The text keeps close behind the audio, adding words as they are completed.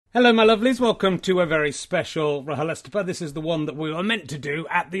Hello, my lovelies. Welcome to a very special RHLSTP. This is the one that we were meant to do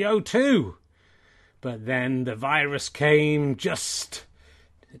at the O2. But then the virus came, just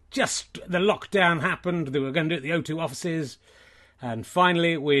the lockdown happened. They were going to do it at the O2 offices. And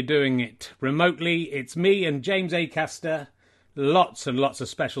finally, we're doing it remotely. It's me and James Acaster. Lots and lots of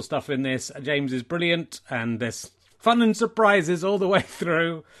special stuff in this. James is brilliant, and there's fun and surprises all the way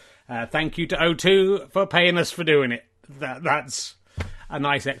through. Thank you to O2 for paying us for doing it. That's a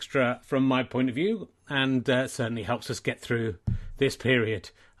nice extra from my point of view, and certainly helps us get through this period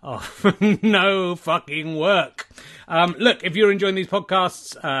of no fucking work. Look, if you're enjoying these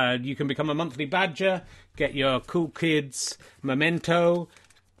podcasts, you can become a monthly badger, get your Cool Kids memento,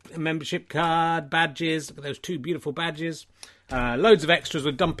 membership card, badges. Look at those two beautiful badges. Loads of extras.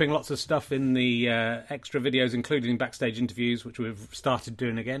 We're dumping lots of stuff in the extra videos, including backstage interviews, which we've started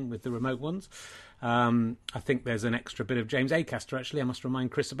doing again with the remote ones. I think there's an extra bit of James Acaster, actually. I must remind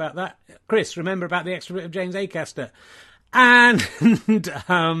Chris about that. Chris, remember about the extra bit of James Acaster. And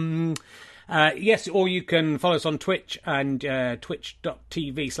yes, or you can follow us on Twitch and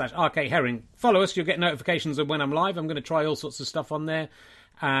twitch.tv/rkherring. Follow us, you'll get notifications of when I'm live. I'm going to try all sorts of stuff on there.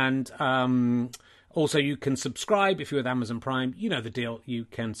 And also you can subscribe if you're with Amazon Prime. You know the deal. You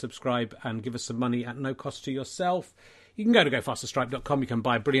can subscribe and give us some money at no cost to yourself. You can go to gofasterstripe.com. You can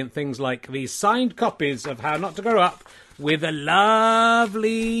buy brilliant things like these signed copies of How Not to Grow Up with a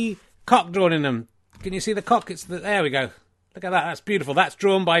lovely cock drawn in them. Can you see the cock? There we go. Look at that. That's beautiful. That's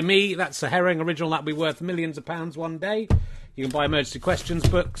drawn by me. That's a Herring original. That'll be worth millions of pounds one day. You can buy emergency questions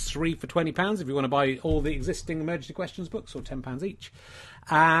books, 3 for £20 if you want to buy all the existing emergency questions books, or £10 each.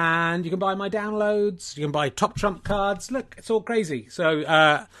 And you can buy my downloads. You can buy Top Trump cards. Look, it's all crazy. So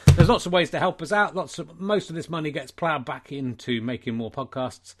there's lots of ways to help us out. Most of this money gets ploughed back into making more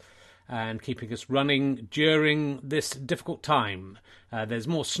podcasts and keeping us running during this difficult time. There's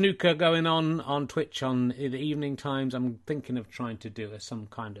more snooker going on Twitch in the evening times. I'm thinking of trying to do some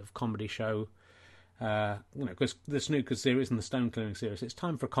kind of comedy show. Because the snooker series and the stone clearing series, it's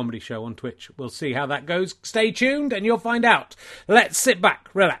time for a comedy show on Twitch. We'll see how that goes. Stay tuned and you'll find out. Let's sit back,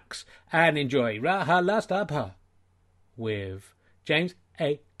 relax, and enjoy RHLSTP with James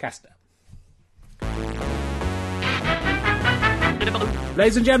Acaster.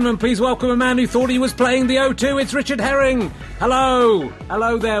 Ladies and gentlemen, please welcome a man who thought he was playing the O2. It's Richard Herring. Hello.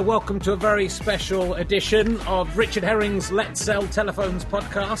 Hello there. Welcome to a very special edition of Richard Herring's Let's Sell Telephones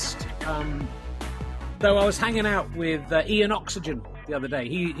podcast. Though I was hanging out with Ian Oxygen the other day.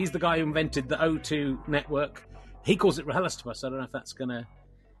 He's the guy who invented the O2 network. He calls it RHLSTP, so I don't know if that's going to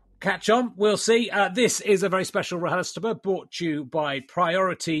catch on. We'll see. This is a very special RHLSTP brought to you by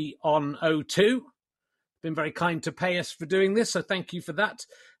Priority on O2. Been very kind to pay us for doing this, so thank you for that.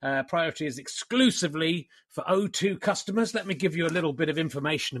 Priority is exclusively for O2 customers. Let me give you a little bit of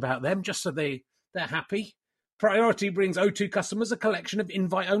information about them, just so they're happy. Priority brings O2 customers a collection of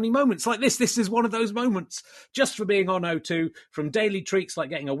invite-only moments like this. This is one of those moments, just for being on O2, from daily treats like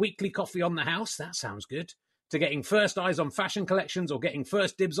getting a weekly coffee on the house, that sounds good, to getting first eyes on fashion collections or getting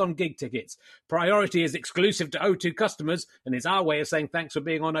first dibs on gig tickets. Priority is exclusive to O2 customers and is our way of saying thanks for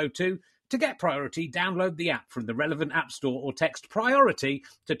being on O2. To get Priority, download the app from the relevant app store or text Priority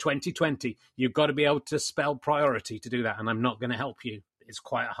to 2020. You've got to be able to spell Priority to do that, and I'm not going to help you. It's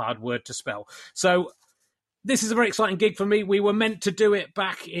quite a hard word to spell. So this is a very exciting gig for me. We were meant to do it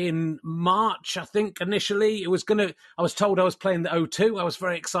back in March, I think, initially. I was told I was playing the O2. I was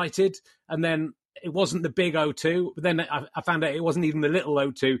very excited. And then it wasn't the big O2. But then I found out it wasn't even the little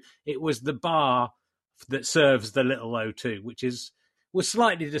O2. It was the bar that serves the little O2, which was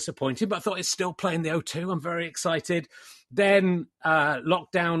slightly disappointing, but I thought it's still playing the O2. I'm very excited. Then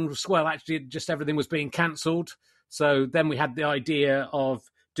lockdown, well, actually, just everything was being cancelled. So then we had the idea of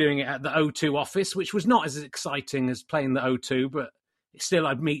doing it at the O2 office, which was not as exciting as playing the O2, but still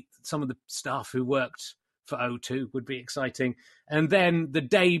I'd meet some of the staff who worked for O2, would be exciting. And then the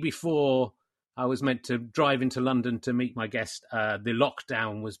day before I was meant to drive into London to meet my guest, the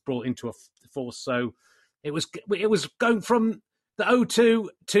lockdown was brought into force. So it was going from the O2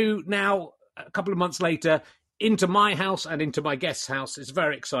 to now, a couple of months later, into my house and into my guest's house. It's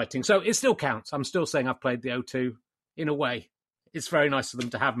very exciting. So it still counts. I'm still saying I've played the O2 in a way. It's very nice of them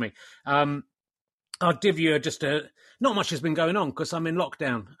to have me. I'll give you not much has been going on because I'm in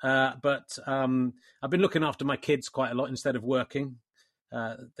lockdown, but I've been looking after my kids quite a lot instead of working.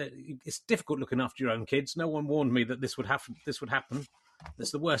 It's difficult looking after your own kids. No one warned me that this would happen.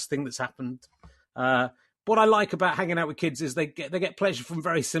 That's the worst thing that's happened. What I like about hanging out with kids is they get pleasure from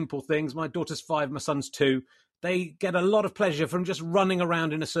very simple things. My daughter's 5, my son's 2. They get a lot of pleasure from just running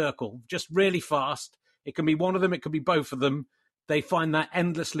around in a circle, just really fast. It can be one of them, it can be both of them. they find that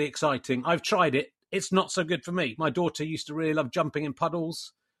endlessly exciting. I've tried it. It's not so good for me. My daughter used to really love jumping in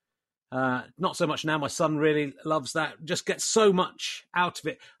puddles. Not so much now. My son really loves that. Just gets so much out of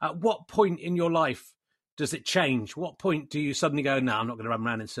it. At what point in your life does it change? What point do you suddenly go, no, I'm not going to run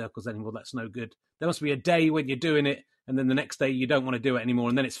around in circles anymore. That's no good. There must be a day when you're doing it, and then the next day you don't want to do it anymore,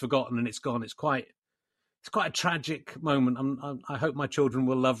 and then it's forgotten and it's gone. It's quite a tragic moment. I hope my children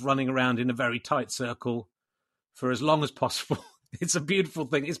will love running around in a very tight circle for as long as possible. It's a beautiful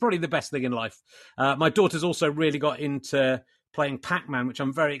thing. It's probably the best thing in life. My daughter's also really got into playing Pac-Man, which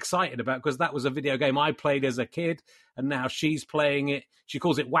I'm very excited about because that was a video game I played as a kid, and now she's playing it. She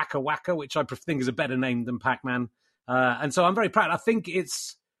calls it Waka Waka, which I think is a better name than Pac-Man. And so I'm very proud. I think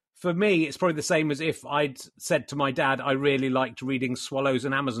for me, it's probably the same as if I'd said to my dad, I really liked reading Swallows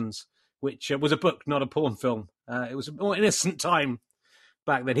and Amazons, which was a book, not a porn film. It was a more innocent time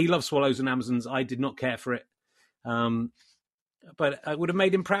back then. He loved Swallows and Amazons. I did not care for it. But I would have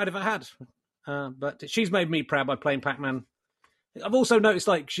made him proud if I had. But she's made me proud by playing Pac-Man. I've also noticed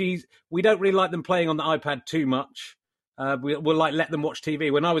we don't really like them playing on the iPad too much. We'll let them watch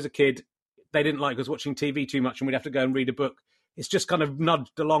TV. When I was a kid, they didn't like us watching TV too much, and we'd have to go and read a book. It's just kind of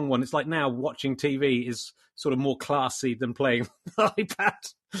nudged along one. It's like now watching TV is sort of more classy than playing the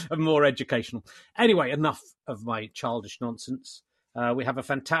iPad and more educational. Anyway, enough of my childish nonsense. We have a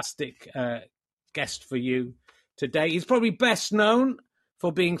fantastic guest for you today. He's probably best known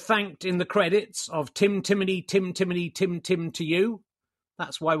for being thanked in the credits of Tim Timony, Tim Timony, Tim Tim to you.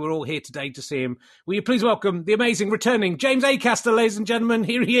 That's why we're all here today to see him. Will you please welcome the amazing returning James Acaster, ladies and gentlemen.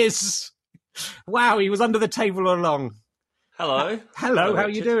 Here he is. Wow, he was under the table all along. Hello. Hello, how are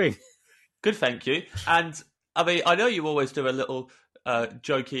you doing? Good, thank you. And, I mean, I know you always do a little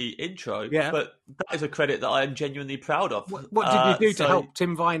jokey intro, but that is a credit that I am genuinely proud of. What did you do to help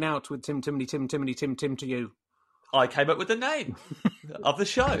Tim Vine out with Tim Timony, Tim Timony, Tim Tim to you? I came up with the name of the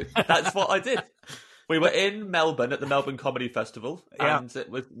show. That's what I did. We were in Melbourne at the Melbourne Comedy Festival, and it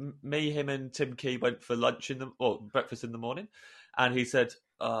was me, him, and Tim Key went for breakfast in the morning, and he said,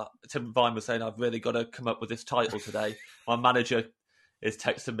 Tim Vine was saying, I've really got to come up with this title today. My manager is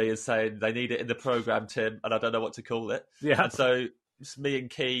texting me and saying they need it in the programme, Tim, and I don't know what to call it. Yeah. And so it's me and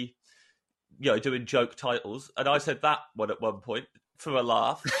Key, doing joke titles, and I said that one at one point for a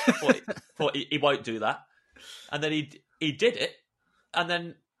laugh. thought he won't do that. And then he did it, and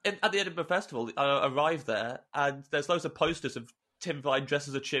then at the Edinburgh Festival, I arrived there, and there's loads of posters of Tim Vine dressed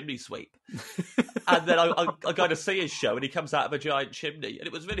as a chimney sweep. And then I go to see his show, and he comes out of a giant chimney, and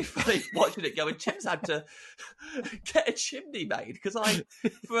it was really funny watching it going, Tim's had to get a chimney made, because I,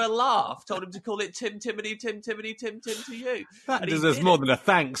 for a laugh, told him to call it Tim Timony, Tim Timony, Tim Tim to you. That deserves more than a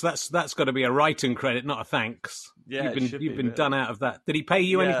thanks. That's got to be a writing credit, not a thanks. Yeah, you've been done out of that. Did he pay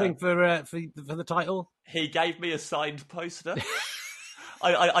you anything for the title? He gave me a signed poster.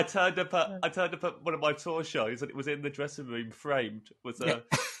 I turned up at one of my tour shows, and it was in the dressing room, framed with a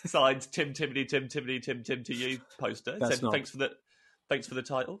signed Tim Timony, Tim Timony, Tim Tim to you poster. It said, thanks for the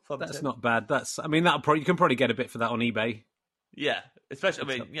title. That's Tim. Not bad. You can probably get a bit for that on eBay. Yeah,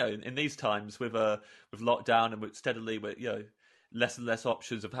 especially in these times with lockdown and steadily with less and less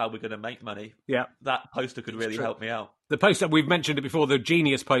options of how we're going to make money. Yeah, that poster could really help me out. The poster, we've mentioned it before, the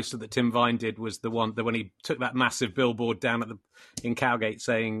genius poster that Tim Vine did was the one that when he took that massive billboard down in Cowgate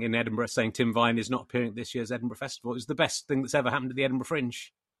in Edinburgh saying Tim Vine is not appearing at this year's Edinburgh Festival. It was the best thing that's ever happened to the Edinburgh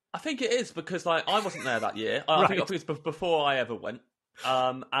Fringe. I think it is, because I wasn't there that year. I think it was before I ever went.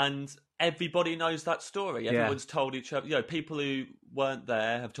 And everybody knows that story. Everyone's told each other. People who weren't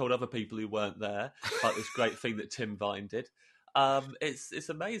there have told other people who weren't there about this great thing that Tim Vine did. It's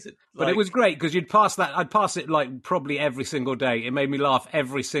amazing. But it was great because I'd pass it like probably every single day. It made me laugh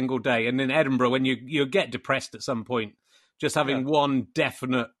every single day. And in Edinburgh, when you get depressed at some point, just having one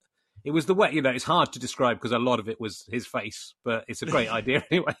definite, it was the way, it's hard to describe because a lot of it was his face, but it's a great idea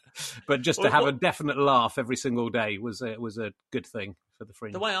anyway. But just to have a definite laugh every single day was a good thing for the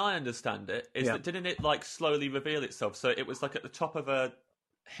Fringe. The way I understand it is that didn't it slowly reveal itself? So it was like at the top of a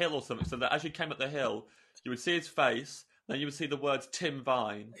hill or something, so that as you came up the hill, you would see his face. Then you would see the words Tim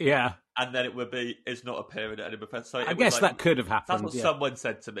Vine. Yeah. And then it would be, it's not appearing at Edinburgh Festival. So I guess that could have happened. That's what someone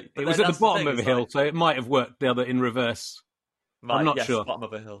said to me. But it was at the bottom of a hill, so it might have worked the other in reverse. I'm not sure. Bottom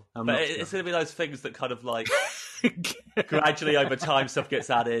of a hill. It's going to be those things that kind of gradually over time stuff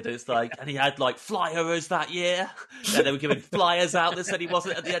gets added. It's and he had flyers that year. And they were giving flyers out that said he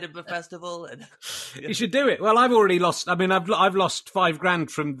wasn't at the Edinburgh Festival. And you should do it. Well, I've already lost. I mean, I've lost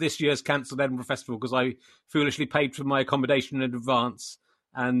 $5,000 from this year's cancelled Edinburgh Festival because I foolishly paid for my accommodation in advance,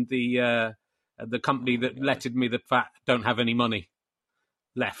 and the company that letted me the fat don't have any money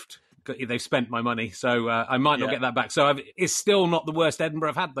left. they've spent my money, so I might not get that back. So it's still not the worst Edinburgh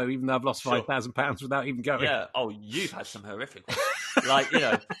I've had, though, even though I've lost £5,000 without even going. Yeah. Oh, you've had some horrific ones. Like, you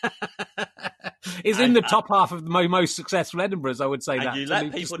know. It's in the top half of the most successful Edinburghs, I would say. And that you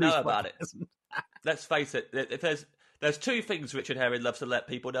let people know about it. Let's face it, if there's two things Richard Herring loves to let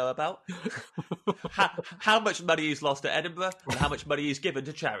people know about. How much money he's lost at Edinburgh and how much money he's given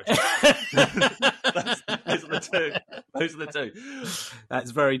to charity. Those are the two. That's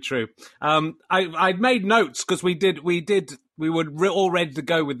very true. I'd made notes because we were all ready to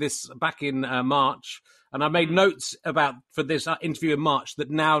go with this back in March. And I made notes for this interview in March that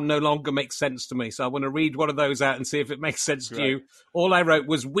now no longer makes sense to me. So I want to read one of those out and see if it makes sense to you. All I wrote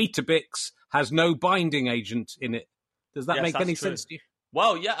was Weetabix has no binding agent in it. Does that make any sense to you?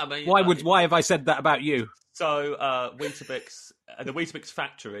 Well, yeah. I mean, why have I said that about you? So Weetabix, the Weetabix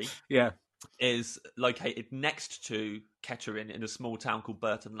factory, is located next to Kettering in a small town called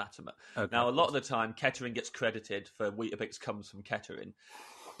Burton Latimer. Okay. Now, a lot of the time, Kettering gets credited for Weetabix comes from Kettering.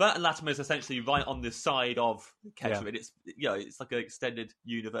 Burton Latimer is essentially right on the side of Kettering. Yeah. It's like an extended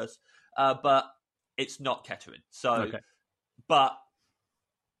universe, but it's not Kettering. So, but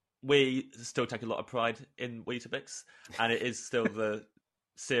we still take a lot of pride in Weetabix, and it is still the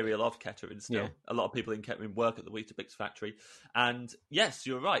cereal of Kettering still. Yeah. A lot of people in Kettering work at the Weetabix factory. And yes,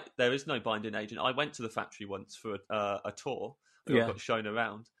 you're right. There is no binding agent. I went to the factory once for a tour. I got shown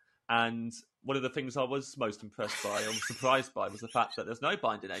around. And one of the things I was most impressed by, or surprised by, was the fact that there's no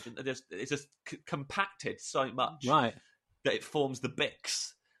binding agent. It's just compacted so much that it forms the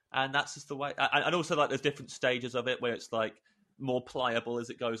Bix. And that's just the way. And also, like, there's different stages of it where it's like more pliable as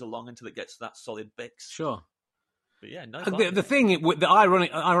it goes along until it gets to that solid Bix. Sure. But yeah, no. The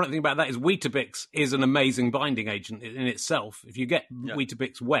ironic thing about that is Weetabix is an amazing binding agent in itself. If you get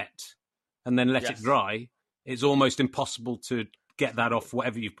Weetabix wet and then let it dry, it's almost impossible to get that off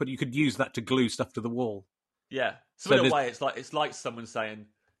whatever you've put. You could use that to glue stuff to the wall. Yeah. So in a way, it's like someone saying,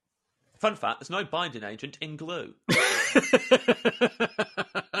 "Fun fact: there's no binding agent in glue."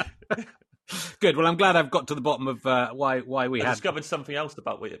 Good. Well, I'm glad I've got to the bottom of why we I discovered something else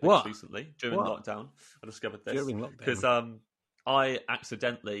about Weetabix recently during lockdown. I discovered this during lockdown because I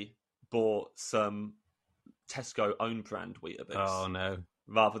accidentally bought some Tesco own brand Weetabix. Oh no!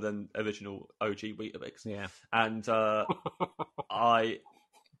 Rather than original OG Weetabix. Yeah. And a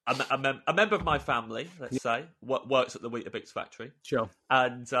member of my family, let's say, works at the Weetabix factory. Sure.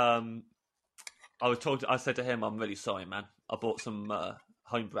 And I said to him, "I'm really sorry, man. I bought some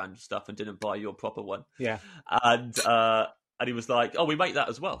home brand stuff and didn't buy your proper one." Yeah. And he was like, "Oh, we make that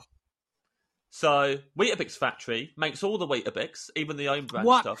as well." So Weetabix factory makes all the Weetabix, even the own brand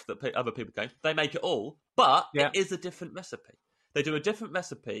stuff that other people go. They make it all, but it is a different recipe. They do a different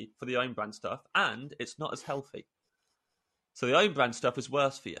recipe for the own brand stuff, and it's not as healthy. So the own brand stuff is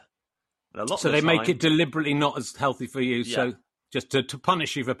worse for you. And they make it deliberately not as healthy for you, so just to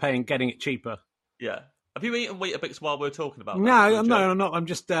punish you for getting it cheaper. Yeah. Have you eaten Weetabix while we're talking about that? No, I'm not. I'm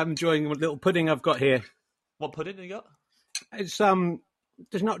just enjoying a little pudding I've got here. What pudding have you got? It's do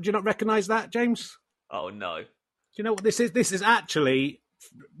you not recognise that, James? Oh no. Do you know what this is? This is actually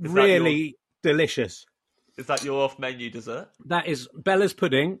really delicious. Is that your off-menu dessert? That is Bella's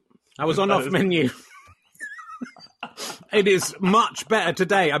pudding. I was on off-menu. It is much better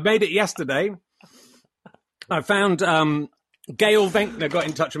today. I made it yesterday. I found Gail Venkner got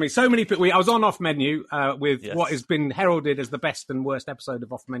in touch with me. So many people. I was on off-menu with what has been heralded as the best and worst episode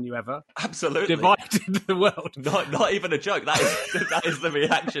of off-menu ever. Absolutely. Divided the world. Not even a joke. That is the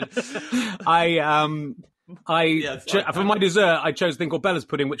reaction. For my dessert, I chose a thing called Bella's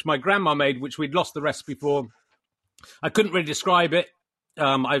pudding, which my grandma made, which we'd lost the recipe for. I couldn't really describe it.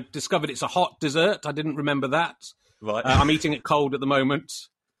 I discovered it's a hot dessert. I didn't remember that. Right. I'm eating it cold at the moment.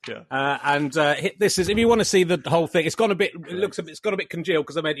 Yeah. This is, if you want to see the whole thing, it's gone a bit congealed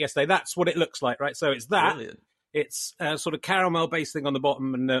because I made it yesterday. That's what it looks like, right? So it's that. Brilliant. It's a sort of caramel-based thing on the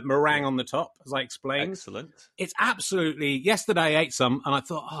bottom and meringue on the top, as I explained. Excellent. It's absolutely... Yesterday I ate some and I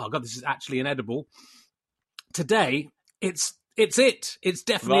thought, oh, God, this is actually inedible. Today, it's it. It's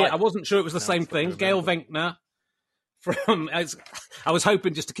definitely it. I wasn't sure it was the same thing. Gail Venkner from... I was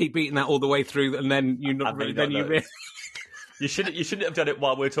hoping just to keep eating that all the way through and then you shouldn't have done it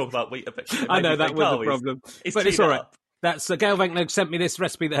while we were talking about Weetabix. I know, that was the problem. But it's all right. That's Gail Venkner sent me this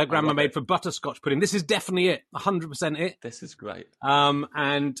recipe that her grandma made for butterscotch pudding. This is definitely it, 100% it. This is great.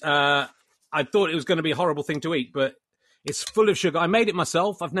 And I thought it was going to be a horrible thing to eat, but it's full of sugar. I made it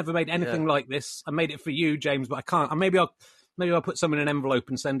myself. I've never made anything like this. I made it for you, James, but I can't. Maybe I'll put some in an envelope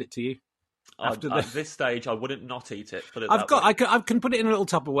and send it to you. At this stage, I wouldn't not eat it. I can put it in a little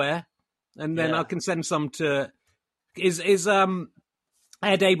Tupperware, and then I can send some to.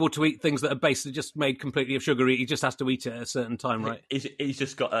 Ed able to eat things that are basically just made completely of sugar. He just has to eat it at a certain time, right? He's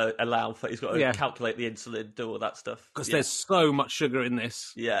just got to allow for. He's got to calculate the insulin, do all that stuff. Because there's so much sugar in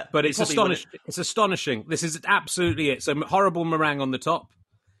this. Yeah, but it's astonishing. It's astonishing. This is absolutely it. So horrible meringue on the top.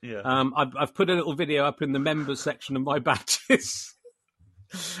 Yeah. I've put a little video up in the members section of my badges,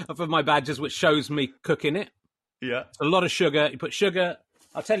 of my badges, which shows me cooking it. Yeah. It's a lot of sugar. You put sugar.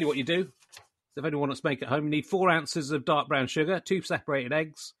 I'll tell you what you do. If anyone wants to make it at home, you need 4 ounces of dark brown sugar, 2 separated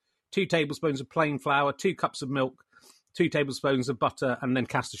eggs, 2 tablespoons of plain flour, 2 cups of milk, 2 tablespoons of butter, and then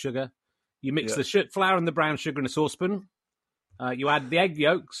caster sugar. You mix the flour and the brown sugar in a saucepan. You add the egg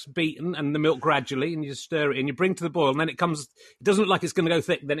yolks, beaten, and the milk gradually, and you just stir it in. You bring to the boil, and then it doesn't look like it's going to go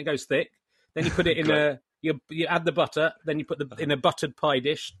thick, then it goes thick. Then you put it in you add the butter, then you put in a buttered pie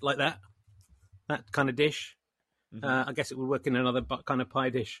dish, like that kind of dish. Mm-hmm. I guess it would work in another kind of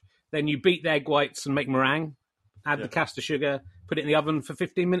pie dish. Then you beat the egg whites and make meringue. Add the caster sugar. Put it in the oven for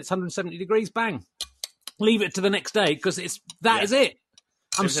 15 minutes, 170 degrees. Bang. Leave it to the next day because that is it.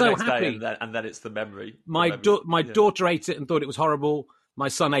 I'm so happy. And then it's the memory. My daughter ate it and thought it was horrible. My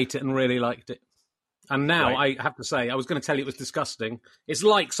son ate it and really liked it. And now I have to say, I was going to tell you it was disgusting. It's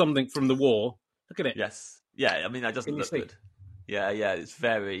like something from the war. Look at it. Yes. Yeah. I mean, that doesn't look good. Yeah. Yeah. It's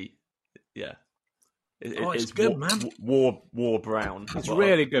very. Yeah. It's good, man. War brown. It's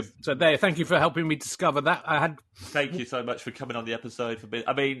really good. So thank you for helping me discover that. Thank you so much for coming on the episode.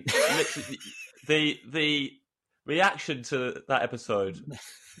 I mean, literally, the reaction to that episode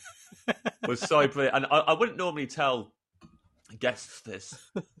was so brilliant. And I wouldn't normally tell guests this,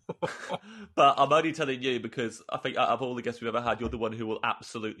 but I'm only telling you because I think out of all the guests we've ever had, you're the one who will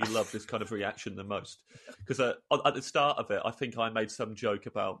absolutely love this kind of reaction the most. Because at the start of it, I think I made some joke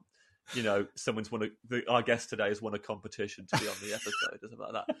about, our guest today has won a competition to be on the episode or something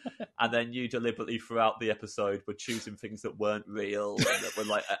like that. And then you deliberately throughout the episode were choosing things that weren't real and that were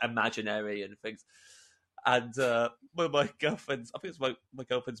like imaginary and things. And one of my girlfriends, I think it's my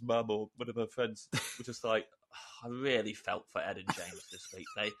girlfriend's mum or one of her friends, was just like, I really felt for Ed and James this week.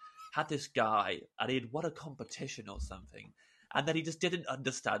 They had this guy and he'd won a competition or something. And then he just didn't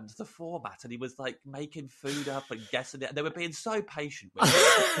understand the format, and he was like making food up and guessing it. And they were being so patient with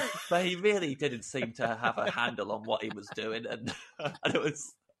him, but he really didn't seem to have a handle on what he was doing. And it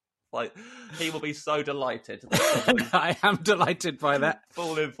was like he will be so delighted. I am delighted by that.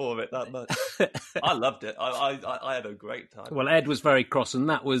 Falling for it that much. I loved it. I had a great time. Well, Ed was very cross, and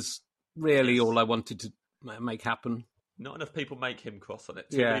that was really all I wanted to make happen. Not enough people make him cross on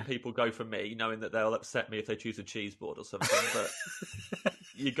it. Too many people go for me, knowing that they'll upset me if they choose a cheese board or something. But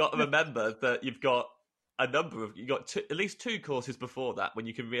you got to remember that you've got at least 2 courses before that when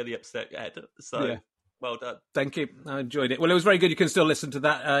you can really upset Ed. So well done. Thank you. I enjoyed it. Well, it was very good. You can still listen to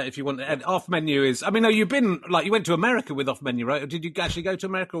that if you want. Ed, Off Menu is. I mean, no, you went to America with Off Menu, right? Or did you actually go to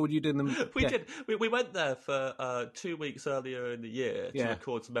America, or were you doing them? We did. We went there for 2 weeks earlier in the year to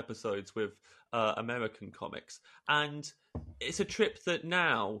record some episodes with American comics, and it's a trip that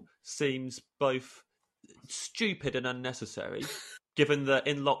now seems both stupid and unnecessary, given that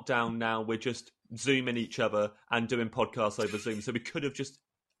in lockdown now we're just Zooming each other and doing podcasts over Zoom, so we could have just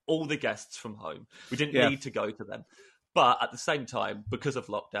all the guests from home. We didn't need to go to them, but at the same time, because of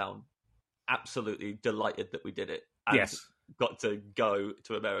lockdown, absolutely delighted that we did it and got to go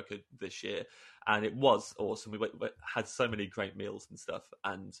to America this year, and it was awesome. We had so many great meals and stuff,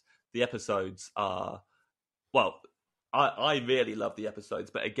 and the episodes are, well, I really love the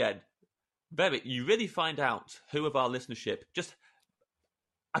episodes, but again, you really find out who of our listenership just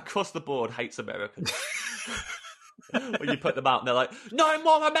across the board hates Americans. When you put them out and they're like, no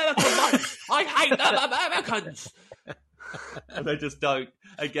more American ones! I hate them Americans! And they just don't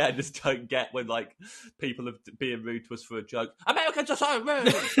get when like people are being rude to us for a joke. Americans are so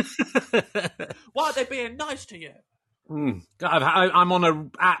rude! Why are they being nice to you? I'm on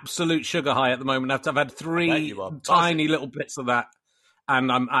an absolute sugar high at the moment. I've had 3 tiny little bits of that, and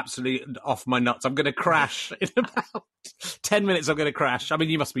I'm absolutely off my nuts. I'm going to crash in about 10 minutes. I'm going to crash. I mean,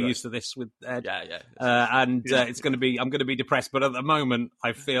 you must be used to this with Ed. It's going to be. I'm going to be depressed, but at the moment,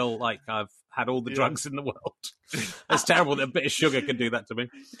 I feel like I've had all the drugs in the world. It's terrible that a bit of sugar can do that to me.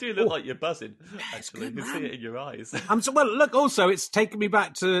 You do look like you're buzzing. Actually, you can see it in your eyes. Look. Also, it's taken me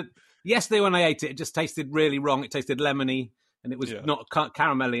back to yesterday when I ate it. It just tasted really wrong. It tasted lemony, and it was not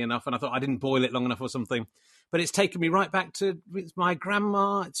caramelly enough. And I thought I didn't boil it long enough or something. But it's taken me right back to my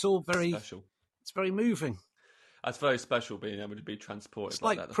grandma. It's all very special. It's very moving. It's very special being able to be transported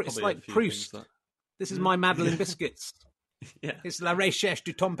like that. It's like Proust. This is my Madeleine biscuits. Yeah, it's La Recherche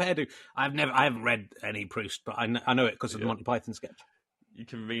du Temps Perdu. I haven't read any Proust, but I know it because of the Monty Python sketch. you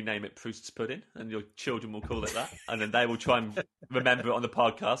can rename it Proust's Pudding, and your children will call it that, and then they will try and remember it on the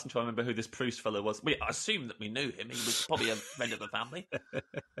podcast and try and remember who this Proust fellow was. I assume that we knew him. He was probably a friend of the family.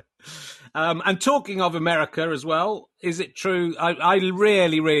 And talking of America as well, is it true? I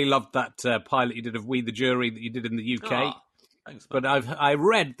really, really loved that pilot you did of We the Jury that you did in the UK. Oh, thanks, man. But I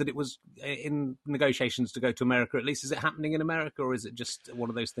read that it was in negotiations to go to America. At least, is it happening in America, or is it just one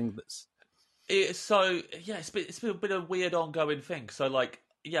of those things that's... It's been a weird ongoing thing. So, like,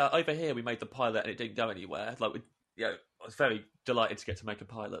 yeah, over here we made the pilot and it didn't go anywhere. Like, I was very delighted to get to make a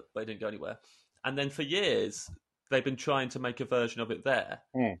pilot, but it didn't go anywhere. And then for years, they've been trying to make a version of it there.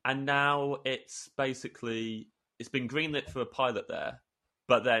 And now it's been greenlit for a pilot there,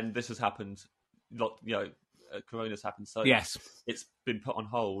 but then this has happened, Corona's happened, so yes, it's been put on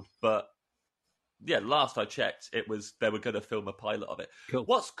hold. But yeah, last I checked, they were going to film a pilot of it. Cool.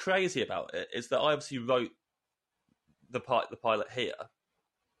 What's crazy about it is that I obviously wrote the pilot here,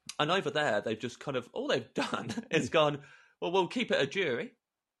 and over there they've just kind of all they've done is gone, well, we'll keep it a jury,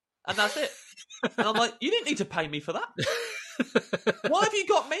 and that's it. And I'm like, you didn't need to pay me for that. Why have you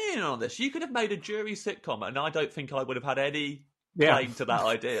got me in on this? You could have made a jury sitcom, and I don't think I would have had any claim to that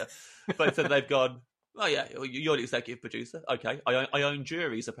idea. But so they've gone, oh yeah, you're the executive producer. Okay, I own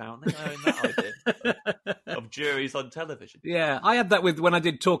juries apparently. I own that idea of juries on television. Yeah, I had that with when I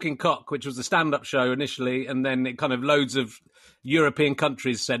did Talking Cock, which was a stand-up show initially, and then it kind of loads of European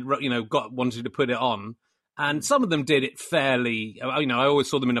countries said, wanted to put it on, and some of them did it fairly. I always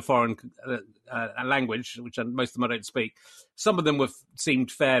saw them in a foreign language, which most of them I don't speak. Some of them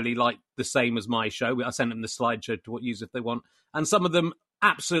seemed fairly like the same as my show. I sent them the slideshow to use if they want, and some of them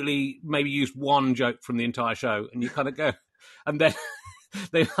absolutely maybe used one joke from the entire show, and you kind of go, and then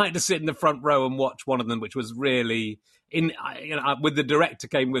they had to sit in the front row and watch one of them, which was really with the director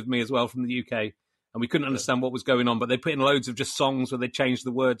came with me as well from the UK, and we couldn't understand what was going on, but they put in loads of just songs where they changed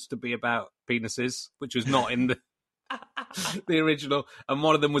the words to be about penises, which was not in the original, and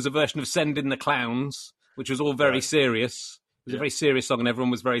one of them was a version of Send in the Clowns, which was all very serious. It was a very serious song, and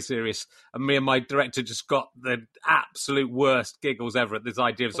everyone was very serious. And me and my director just got the absolute worst giggles ever at this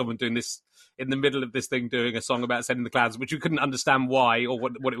idea of someone doing this in the middle of this thing, doing a song about sending the clouds, which we couldn't understand why or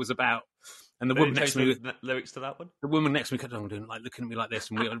what it was about. And the woman next to me, lyrics to that one. The woman next to me kept on doing looking at me like this,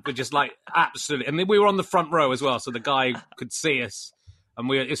 and we were just like absolutely. And we were on the front row as well, so the guy could see us. And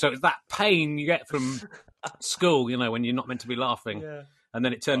so it's that pain you get from school, when you're not meant to be laughing. Yeah. And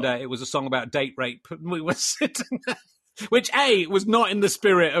then it turned out it was a song about date rape, and we were sitting there. Which, was not in the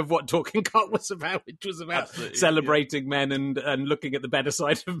spirit of what Talking Cock was about, which was about celebrating men and looking at the better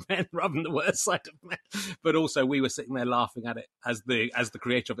side of men rather than the worst side of men. But also, we were sitting there laughing at it as the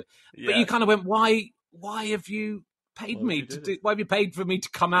creator of it. Yeah. But you kind of went, why have you paid me to do? Why have you paid for me to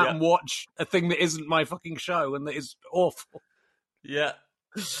come out and watch a thing that isn't my fucking show and that is awful? Yeah.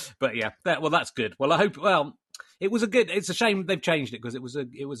 But that's good. Well, I hope. Well, it was a good. It's a shame they've changed it because it was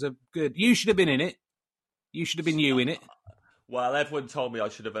a good. You should have been in it. You should have been you in it. Well, everyone told me I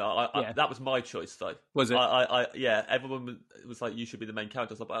should have been. That was my choice, though. Was it? Everyone was like, you should be the main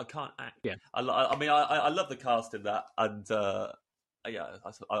character. I was like, but I can't act. Yeah. I love the cast in that, and I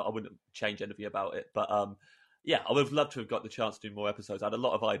wouldn't change anything about it. But I would have loved to have got the chance to do more episodes. I had a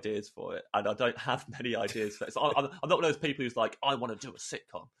lot of ideas for it, and I don't have many ideas for it. So I'm not one of those people who's like, I want to do a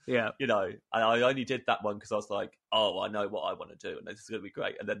sitcom. Yeah. I only did that one because I was like, oh, I know what I want to do, and this is going to be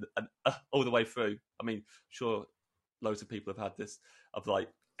great. And then all the way through, sure, loads of people have had this of like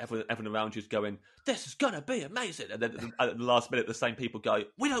everyone around you's going, this is going to be amazing. And then at the last minute, the same people go,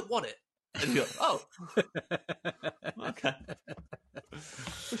 we don't want it. And you go, oh, okay.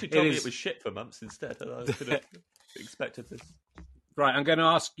 Wish you told me it was shit for months instead. I could have expected this. Right, I'm going to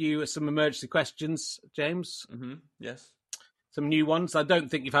ask you some emergency questions, James. Mm-hmm. Yes. Some new ones I don't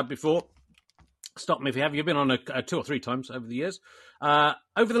think you've had before. Stop me if you have. You've been on 2 or 3 times over the years.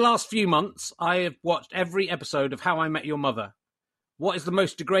 Over the last few months, I have watched every episode of How I Met Your Mother. What is the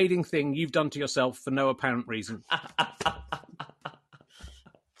most degrading thing you've done to yourself for no apparent reason?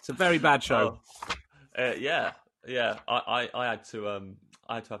 It's a very bad show. Yeah. I had to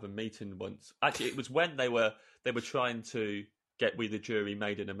have a meeting once. Actually, it was when they were trying to get We the Jury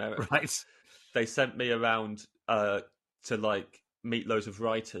made in America. Right. They sent me around to meet loads of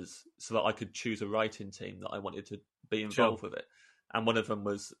writers so that I could choose a writing team that I wanted to be involved with it. And one of them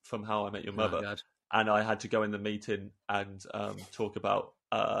was from How I Met Your Mother. God. And I had to go in the meeting and talk about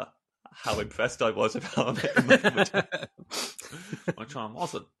how impressed I was with How I Met Your Mother, which I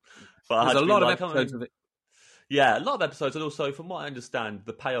wasn't. But there's a lot of episodes of it. Yeah, a lot of episodes, and also, from what I understand,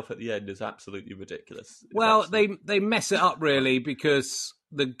 the payoff at the end is absolutely ridiculous. They mess it up really because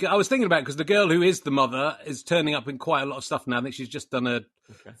I was thinking about it because the girl who is the mother is turning up in quite a lot of stuff now. I think she's just done a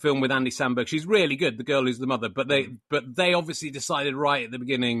film with Andy Samberg. She's really good, the girl who's the mother. But they obviously decided right at the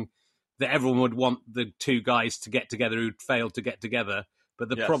beginning that everyone would want the two guys to get together who'd failed to get together. But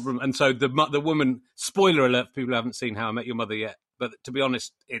the problem, and so the woman, spoiler alert for people who haven't seen How I Met Your Mother yet, but to be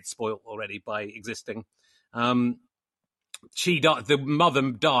honest, it's spoiled already by existing. The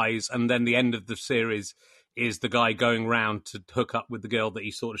mother dies, and then the end of the series is the guy going round to hook up with the girl that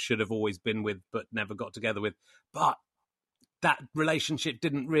he sort of should have always been with but never got together with. But that relationship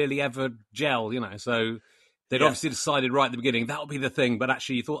didn't really ever gel, so they'd obviously decided right at the beginning that'll be the thing, but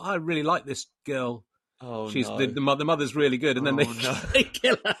actually you thought, I really like this girl. Oh, she's no. the mother's really good, and then they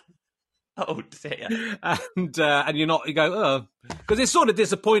kill her. Oh dear! And you go, because it's sort of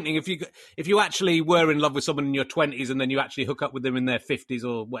disappointing if you actually were in love with someone in your 20s and then you actually hook up with them in their 50s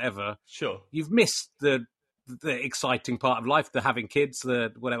or whatever. Sure, you've missed the exciting part of life, the having kids,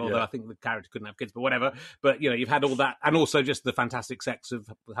 the whatever. Although I think the character couldn't have kids, but whatever. But you've had all that, and also just the fantastic sex of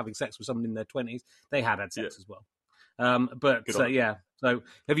having sex with someone in their 20s. They had sex as well. So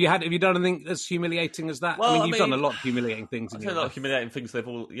have you done anything as humiliating as that? Well, you've done a lot of humiliating things. I've done a lot of humiliating things. They've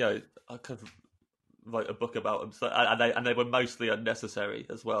all, I kind of wrote a book about them, so, and they were mostly unnecessary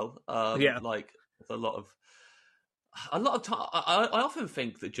as well. Like a lot of time. I often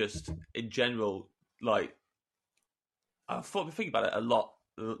think that just in general, like I've thinking about it a lot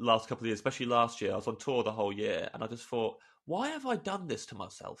the last couple of years, especially last year. I was on tour the whole year, and I just thought, why have I done this to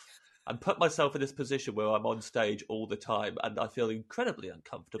myself? And put myself in this position where I'm on stage all the time and I feel incredibly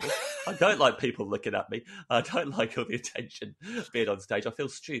uncomfortable. I don't like people looking at me. I don't like all the attention being on stage. I feel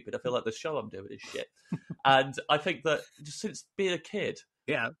stupid. I feel like the show I'm doing is shit. And I think that just since being a kid,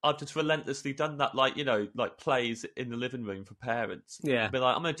 I've just relentlessly done that, like plays in the living room for parents. Yeah. Be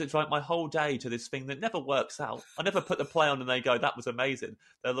like, I'm going to devote my whole day to this thing that never works out. I never put the play on and they go, that was amazing.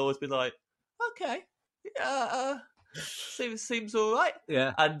 They'll always be like, okay, seems all right.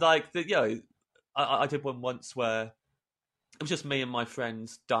 Yeah. And I did one once where it was just me and my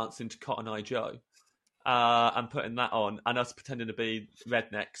friends dancing to Cotton Eye Joe, and putting that on, and us pretending to be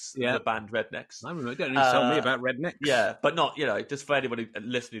rednecks, the band Rednecks. I remember, don't need to tell me about Rednecks. Yeah, but not, just for anybody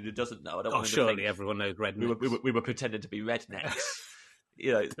listening who doesn't know. I don't want to surely think everyone knows Rednecks. We were pretending to be rednecks.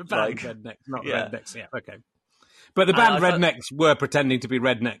 The band Rednecks, not Rednecks. Yeah, okay. But the band Rednecks were pretending to be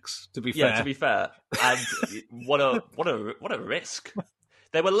rednecks, to be fair. Yeah, to be fair. And what a risk.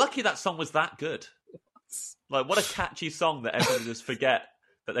 They were lucky that song was that good. Like, what a catchy song that everyone just forget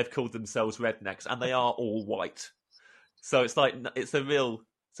that they've called themselves Rednecks, and they are all white. So it's like, it's a real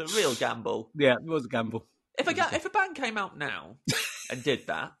gamble. Yeah, it was a gamble. If a band came out now and did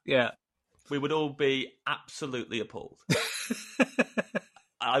that, we would all be absolutely appalled.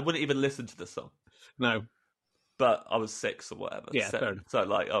 I wouldn't even listen to the song. No. But I was 6 or whatever. Yeah, fair enough. So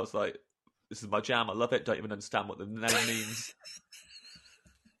I was like, this is my jam. I love it. Don't even understand what the name means.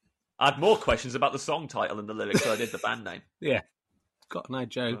 I had more questions about the song title and the lyrics than I did the band name. Yeah. Cotton Eye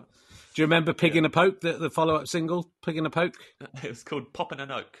Joe. Do you remember Pig in a Poke, the follow-up single, Pig in a Poke? It was called Poppin'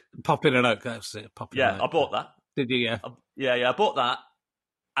 an Oak. Poppin' an Oak, that's it. Poppin' an Oak. I bought that. Did you, I bought that.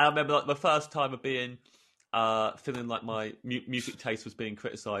 And I remember the first time of being... feeling like my music taste was being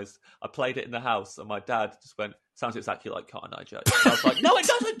criticised. I played it in the house, and my dad just went, "Sounds exactly like Cotton Eye Joe." I was like, "No, it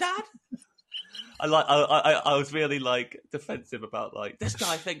doesn't, Dad." I was really defensive about this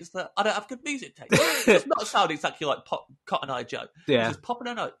guy thinks that I don't have good music taste. It does not sound exactly like Cotton Eye Joe. Yeah, it's just Poppin'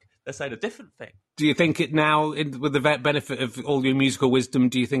 an Oak. They're saying a different thing. Do you think it now, with the benefit of all your musical wisdom,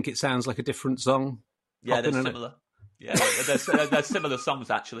 do you think it sounds like a different song? Yeah, they're similar. Yeah, they're similar songs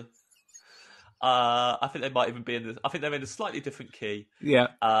actually. I think they might even be I think they're in a slightly different key. Yeah.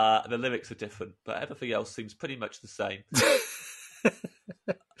 The lyrics are different, but everything else seems pretty much the same.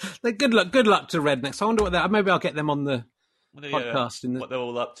 Good luck to Rednecks. I wonder what maybe I'll get them on the podcast. What they're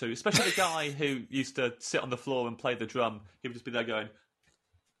all up to. Especially the guy who used to sit on the floor and play the drum. He would just be there going,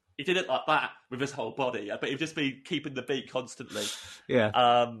 he did it like that with his whole body, but he'd just be keeping the beat constantly. Yeah.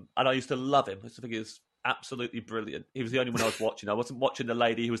 And I used to love him. I used to think he was absolutely brilliant. He was the only one I was watching. I wasn't watching the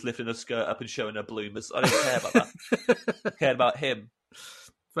lady who was lifting her skirt up and showing her bloomers. I didn't care about that. I cared about him.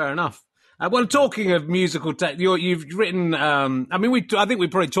 Fair enough. Well, talking of musical you've written. I think we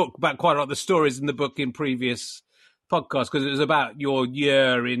probably talked about quite a lot of the stories in the book in previous podcasts because it was about your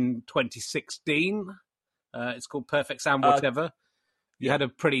year in 2016. It's called Perfect Sound Whatever. You had a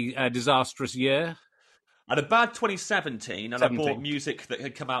pretty disastrous year. I had a bad 2017, and I bought music that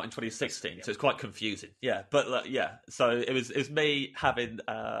had come out in 2016, so it's quite confusing. Yeah, but so it was me having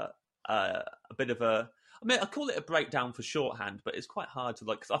a bit of a. I mean, I call it a breakdown for shorthand, but it's quite hard to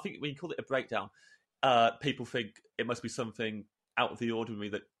because I think when you call it a breakdown, people think it must be something out of the ordinary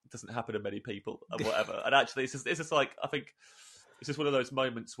that doesn't happen to many people and whatever. And actually, it's just like, I think it's just one of those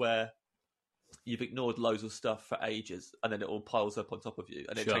moments where you've ignored loads of stuff for ages and then it all piles up on top of you.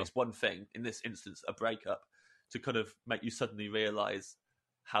 And it takes one thing, in this instance, a breakup, to kind of make you suddenly realise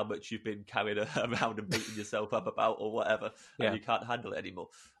how much you've been carried around and beating yourself up about or whatever, and you can't handle it anymore.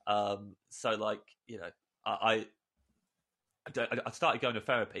 So, like, you know, I started going to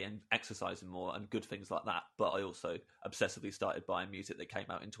therapy and exercising more and good things like that, but I also obsessively started buying music that came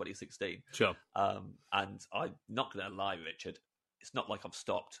out in 2016. Sure. And I'm not going to lie, Richard, it's not like I've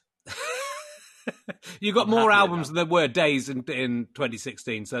stopped. You got more albums than there were days in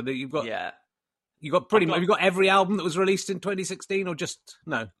 2016, so that you've got you got pretty much. Have you got every album that was released in 2016, or just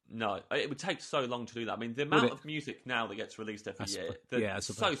no? No, it would take so long to do that. I mean, the amount of music now that gets released every year,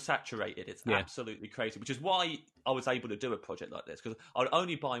 it's so saturated. It's absolutely crazy, which is why I was able to do a project like this, because I would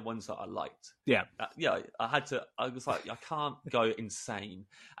only buy ones that I liked. Yeah, I was like, I can't go insane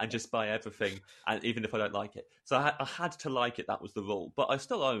and just buy everything, and even if I don't like it. So I had to like it. That was the rule. But I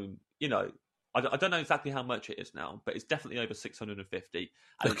still own, you know, I don't know exactly how much it is now, but it's definitely over 650,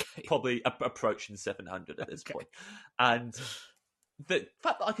 and it's probably approaching 700 at this point. And the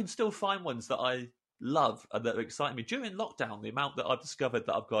fact that I can still find ones that I love and that are exciting me during lockdown, the amount that I've discovered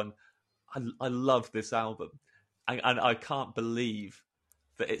that I've gone, I love this album, and I can't believe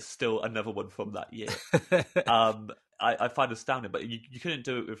that it's still another one from that year. I find it astounding, but you couldn't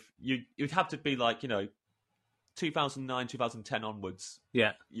do it with you'd have to be like, you know, 2009, 2010 onwards.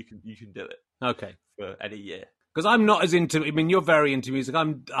 Yeah, you can do it. Okay, for any year. Because I'm not as into. I mean, you're very into music.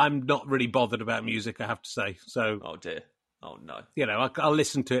 I'm not really bothered about music, I have to say. So, oh dear, oh no. You know, I'll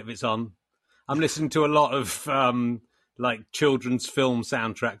listen to it if it's on. I'm listening to a lot of like children's film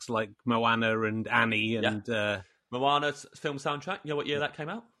soundtracks, like Moana and Annie and Moana's film soundtrack. You know what year that came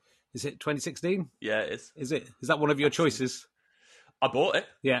out? Is it 2016? Yeah, it is. Is it? Is that one of your choices? I bought it.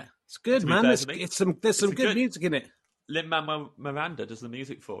 Yeah, it's good, man. There's some good music in it. Lin-Manuel Miranda does the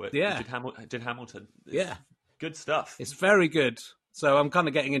music for it. Yeah, did Hamilton. It's good stuff. It's very good. So I'm kind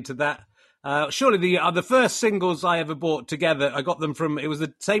of getting into that. Surely the first singles I ever bought together, I got them from. It was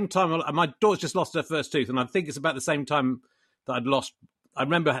the same time my daughter's just lost her first tooth, and I think it's about the same time that I'd lost. I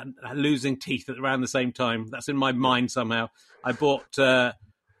remember losing teeth at around the same time. That's in my mind somehow. I bought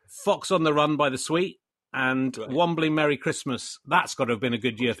Fox on the Run by The Sweet and Wombly Merry Christmas. That's got to have been a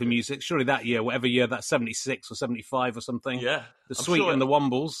good year for music. Surely that year, whatever year, that's 76 or 75 or something. Yeah. The Sweet and the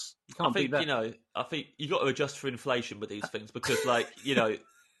Wombles. You can't beat that. You know, I think you got to adjust for inflation with these things because, like, you know,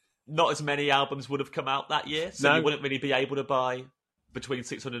 not as many albums would have come out that year. So you wouldn't really be able to buy between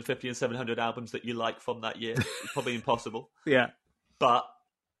 650 and 700 albums that you like from that year. It's probably impossible. Yeah. But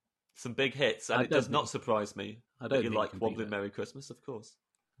some big hits. And it does not surprise me that you like Wombly Merry Christmas, of course.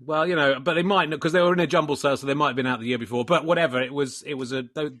 Well, you know, but they might not because they were in a jumble sale, so they might have been out the year before. But whatever, it was a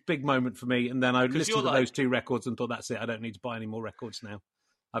big moment for me. And then I listened to those two records and thought, that's it. I don't need to buy any more records now.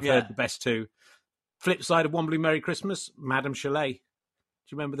 I've heard the best two. Flip side of Wombly Merry Christmas, Madame Chalet. Do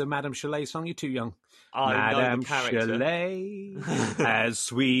you remember the Madame Chalet song? You're too young. Madame Chalet, as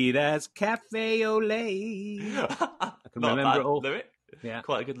sweet as cafe au lait. I can remember it all. Lyric. Yeah,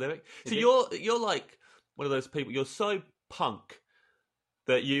 quite a good lyric. So you're like one of those people. You're so punk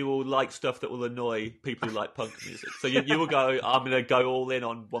that you will like stuff that will annoy people who like punk music. So you will go, I'm going to go all in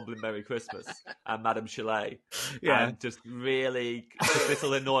on Wombly Merry Christmas and Madame Chalet. Yeah. And just really, this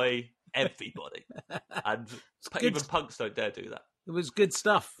will annoy everybody. And even punks don't dare do that. It was good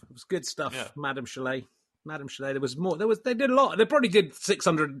stuff. Yeah. Madame Chalet. There was more. They did a lot. They probably did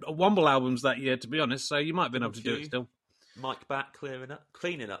 600 Womble albums that year, to be honest. So you might have been able to do it still. Mike Batt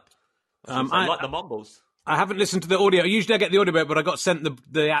cleaning up. I like the Mumbles. I haven't listened to the audio. Usually I get the audiobook, but I got sent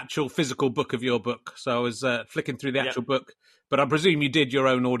the actual physical book of your book. So I was flicking through the actual book. But I presume you did your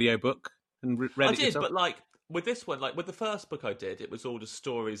own audiobook and read it yourself? But like with this one, like with the first book I did, it was all just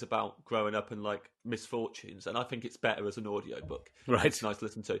stories about growing up and like misfortunes. And I think it's better as an audiobook. Right. It's nice to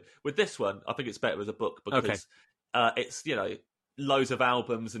listen to. With this one, I think it's better as a book because it's, you know, loads of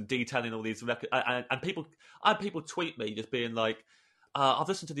albums and detailing all these records. And I had people tweet me just being like, I've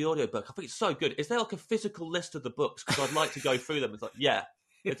listened to the audiobook. I think it's so good. Is there like a physical list of the books? Because I'd like to go through them. It's like, yeah,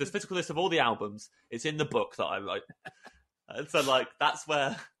 it's a physical list of all the albums. It's in the book that I wrote. And so like, that's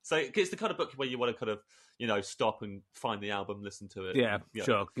where, so it's the kind of book where you want to kind of, you know, stop and find the album, listen to it. Yeah,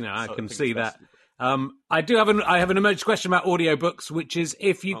 sure. You know, I can see that. I have an emergency question about audiobooks, which is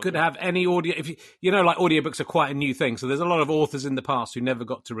if you could have any audio, if you know, like audiobooks are quite a new thing. So there's a lot of authors in the past who never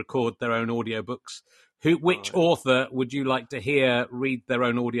got to record their own audiobooks. Which author would you like to hear read their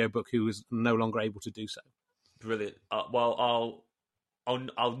own audiobook who is no longer able to do so? Brilliant. Well,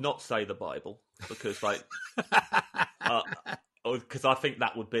 I'll not say the Bible because like because I think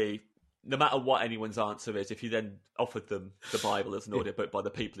that would be, no matter what anyone's answer is, if you then offered them the Bible as an audiobook by the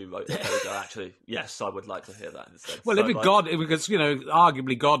people who wrote it, they would go, actually, yes, I would like to hear that instead. Well, so, if it God, because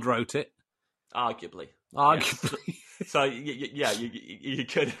arguably God wrote it. Arguably. Yes. So you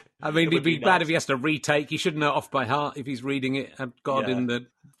could. I mean, it'd be bad if he has to retake. He should know it off by heart if he's reading it. And God in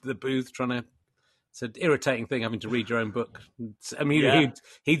the booth trying to. It's an irritating thing having to read your own book. I mean,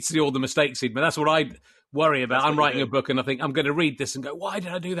 he'd see all the mistakes he'd made. That's what I'd worry about. I'm writing a book and I think I'm going to read this and go, why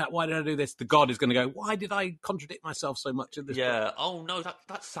did I do that? Why did I do this? The God is going to go, why did I contradict myself so much in this book? Oh no,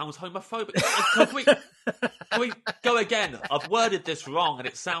 that sounds homophobic. Can we go again? I've worded this wrong and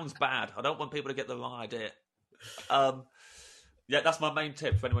it sounds bad. I don't want people to get the wrong idea. That's my main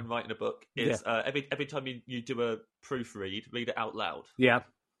tip for anyone writing a book is every time you do a proofread, read it out loud. Yeah.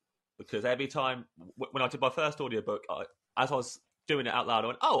 Because every time, when I did my first audiobook, as I was doing it out loud, I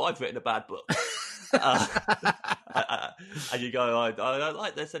went, oh, I've written a bad book. And you go, I don't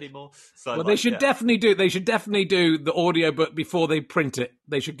like this anymore. So, well, they should definitely do the audiobook before they print it.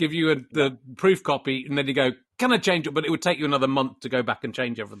 They should give you the proof copy, and then you go, can I change it? But it would take you another month to go back and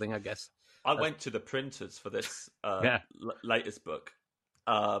change everything, I guess. I went to the printers for this latest book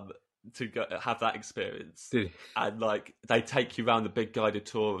to go have that experience, and they take you around the big guided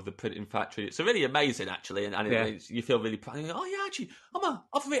tour of the printing factory. It's really amazing, actually, and you feel really proud. Oh yeah, actually,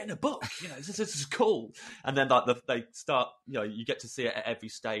 I've written a book. This is cool. And then they start, you get to see it at every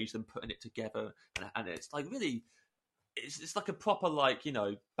stage, them putting it together, and it's like really. It's like a proper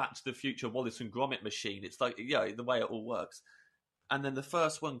Back to the Future Wallace and Gromit machine. It's like the way it all works. And then the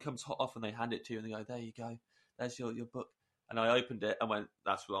first one comes hot off, and they hand it to you, and they go, "There you go, there's your book." And I opened it and went,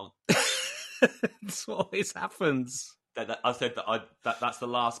 "That's wrong." That's what always happens. I said that's the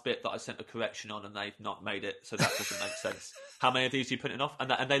last bit that I sent a correction on, and they've not made it, so that doesn't make sense. How many of these are you printing off?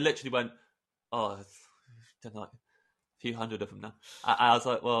 And they literally went, "Oh, don't know, a few hundred of them now." I was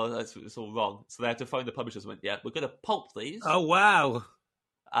like, "Well, it's all wrong." So they had to phone the publishers and went, "Yeah, we're going to pulp these." Oh wow!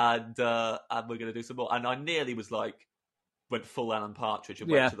 And we're going to do some more. And I nearly went full Alan Partridge and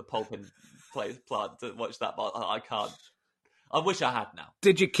went to the pulping plant to watch that, but I can't. I wish I had now.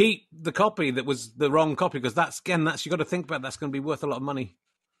 Did you keep the copy that was the wrong copy? Because that's you got to think about. That's going to be worth a lot of money.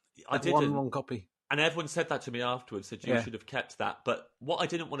 I did one wrong copy, and everyone said that to me afterwards. Said you should have kept that. But what I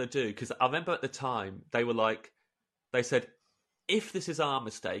didn't want to do, because I remember at the time they said, if this is our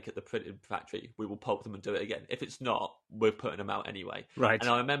mistake at the printing factory, we will pulp them and do it again. If it's not, we're putting them out anyway. Right. And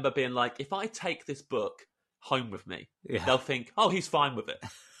I remember being like, if I take this book home with me, they'll think, oh, he's fine with it.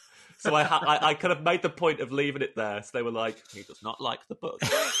 So I kind of made the point of leaving it there. So they were like, he does not like the book.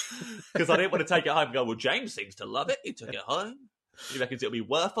 Because I didn't want to take it home and go, well, James seems to love it. He took it home. He reckons it'll be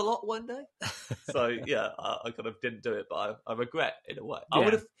worth a lot one day. So, I kind of didn't do it, but I regret in a way.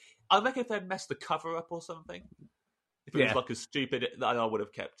 Yeah. I reckon if they'd messed the cover up or something, if it was like a stupid, I would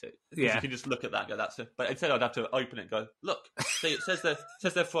have kept it. Yeah. You can just look at that and go, that's it. But instead I'd have to open it and go, look, see, it says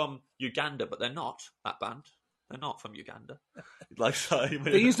they're from Uganda, but they're not, that band. They're not from Uganda.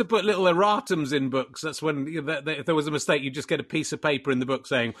 They used to put little erratums in books. That's when if there was a mistake, you just get a piece of paper in the book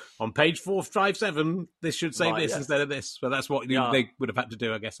saying, on page 457, this should say this instead of this. But that's what they would have had to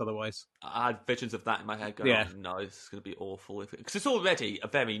do, I guess, otherwise. I had visions of that in my head going, oh, no, this is going to be awful. Because it's already a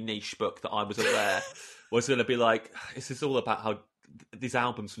very niche book that I was aware was going to be like, this is all about how these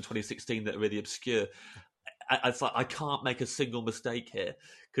albums from 2016 that are really obscure. It's like, I can't make a single mistake here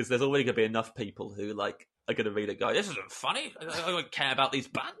because there's already going to be enough people who are going to read it and go, this isn't funny. I don't care about these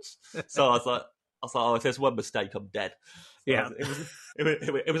bands. So I was like, oh, if there's one mistake, I'm dead. So yeah.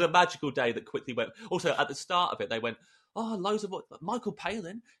 It was a magical day that quickly went. Also, at the start of it, they went, oh, loads of Michael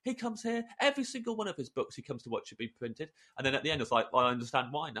Palin, he comes here. Every single one of his books, he comes to watch it be printed. And then at the end, it's like, well, I understand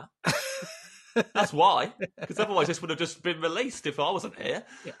why now. That's why. Because otherwise, this would have just been released if I wasn't here.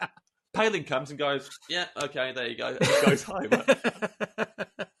 Yeah. Palin comes and goes, yeah, okay, there you go. And he goes home.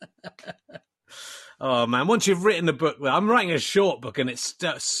 Oh, man, once you've written a book, I'm writing a short book and it's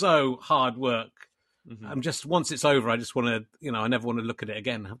so hard work. Mm-hmm. Once it's over, I just want to, I never want to look at it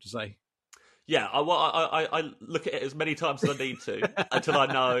again, I have to say. Yeah, I look at it as many times as I need to until I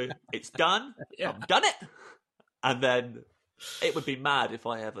know it's done. Yeah. I've done it. And then it would be mad if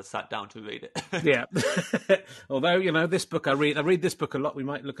I ever sat down to read it. Yeah. Although, this book, I read this book a lot. We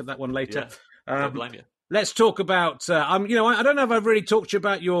might look at that one later. Yeah. Don't blame you. Let's talk about, I don't know if I've really talked to you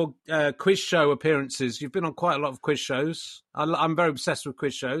about your quiz show appearances. You've been on quite a lot of quiz shows. I'm very obsessed with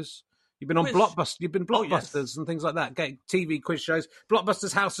quiz shows. You've been on Blockbuster. You've been Blockbusters and things like that. TV quiz shows.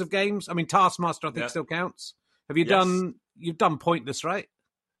 Blockbusters House of Games. I mean, Taskmaster, I think still counts. Have you done, you've done Pointless, right?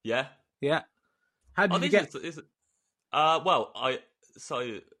 Yeah. Yeah. How did you get...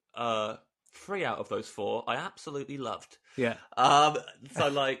 3 out of those 4 I absolutely loved. Yeah. So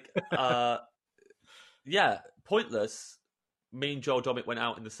like, yeah, pointless. Me and Joel Dommett went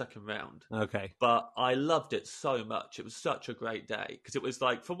out in the second round. Okay. But I loved it so much. It was such a great day because it was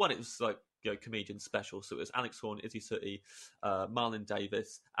like, for one, it was like, comedian special. So it was Alex Horn, Izzy Sooty, Marlon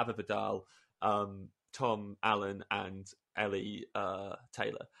Davis, Ava Vidal, Tom Allen, and Ellie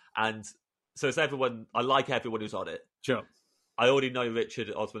Taylor. And so it's everyone. I like everyone who's on it. Sure. I already know Richard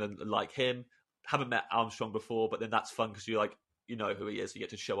Osman and like him. Haven't met Armstrong before, but then that's fun because you know who he is. You get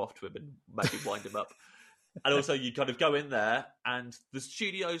to show off to him and maybe wind him up. And also, you kind of go in there, and the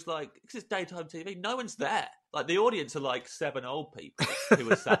studio's like, because it's daytime TV, no one's there. Like, the audience are like 7 old people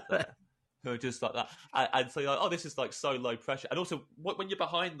who are sat there, who are just like that. And so you're like, oh, this is like so low pressure. And also, when you're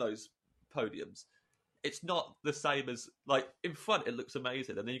behind those podiums, it's not the same as, like, in front, it looks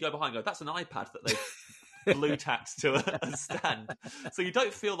amazing. And then you go behind and go, that's an iPad that they've blue tacked to a stand. So you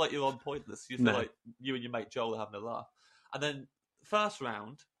don't feel like you're on Pointless. You feel like you and your mate Joel are having a laugh. And then, first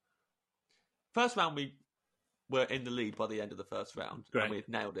round, we were in the lead by the end of the first round. Great. And we've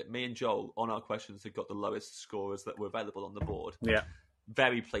nailed it. Me and Joel, on our questions, had got the lowest scorers that were available on the board. Yeah.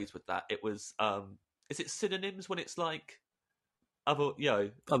 Very pleased with that. It was, is it synonyms when it's like, other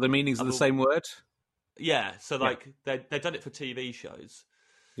meanings of the same word? Yeah. So, like, they've done it for TV shows.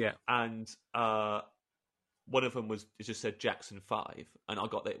 Yeah. And one of them it just said Jackson 5. And I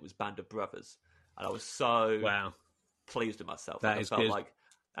got that it was Band of Brothers. And I was so pleased with myself. That I is felt good. like,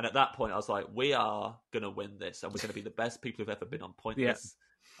 and at that point, I was like, we are going to win this, and we're going to be the best people who've ever been on Pointless.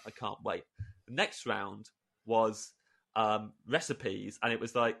 Yeah. I can't wait. The next round was recipes, and it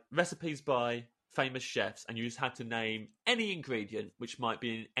was like recipes by famous chefs, and you just had to name any ingredient which might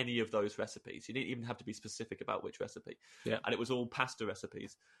be in any of those recipes. You didn't even have to be specific about which recipe. Yeah. And it was all pasta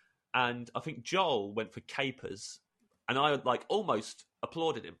recipes. And I think Joel went for capers, and I like almost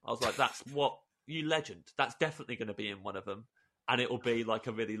applauded him. I was like, that's what, you legend. That's definitely going to be in one of them. And it will be like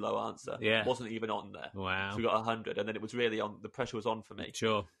a really low answer. Yeah. It wasn't even on there. Wow. So we got 100, and then it was really on. The pressure was on for me.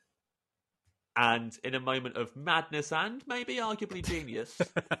 Sure. And in a moment of madness and maybe arguably genius,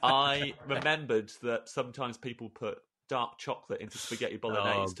 I remembered that sometimes people put dark chocolate into spaghetti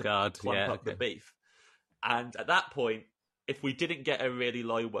bolognese to plump up the beef. And at that point, if we didn't get a really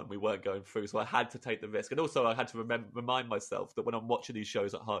low one, we weren't going through. So I had to take the risk. And also I had to remind myself that when I'm watching these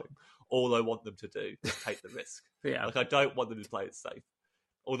shows at home, all I want them to do is take the risk. Yeah. Like, I don't want them to play it safe.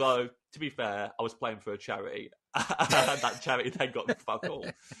 Although, to be fair, I was playing for a charity, and that charity then got fuck all.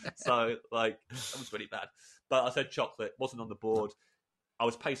 So, like, that was really bad. But I said chocolate, wasn't on the board. I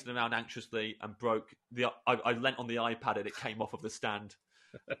was pacing around anxiously and broke I leant on the iPad and it came off of the stand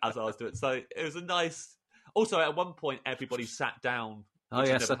as I was doing it. So it was a nice. Also, at one point, everybody sat down. Which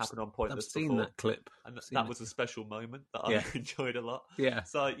never happened on Pointless I've seen before. that clip. And that was a special moment that I enjoyed a lot. Yeah.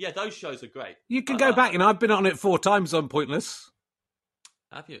 So, yeah, those shows are great. You can go back. I've been on it 4 times on Pointless.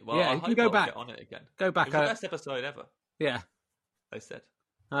 Have you? Well, yeah, you can go back. Get on it again. Go back. It was the best episode ever. Yeah. They said.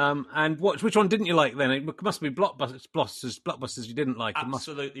 And which one didn't you like then? It must be Blockbusters you didn't like.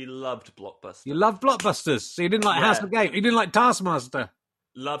 Absolutely loved Blockbusters. You loved Blockbusters. So you didn't like House of Games. You didn't like Taskmaster.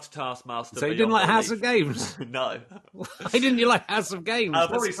 Loved Taskmaster. So you didn't like House of Games? No. Why didn't you like House of Games? I've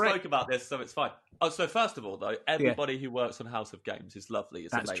already spoke about this, so it's fine. Oh, so first of all, though, everybody who works on House of Games is lovely.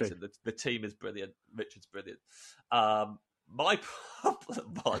 It's amazing. The team is brilliant. Richard's brilliant. My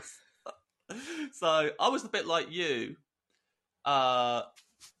problem was, so I was a bit like you.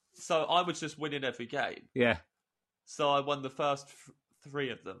 So I was just winning every game. Yeah. So I won the first 3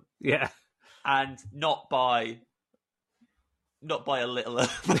 of them. Yeah. And not by a little. But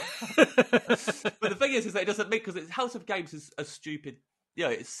the thing is that it doesn't make, because House of Games is a stupid,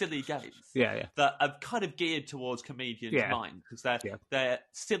 it's silly games. Yeah. That are kind of geared towards comedians' mind, because they're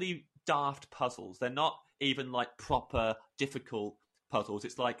silly, daft puzzles. They're not even like proper difficult puzzles.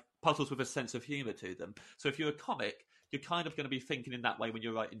 It's like puzzles with a sense of humour to them. So if you're a comic, you're kind of going to be thinking in that way when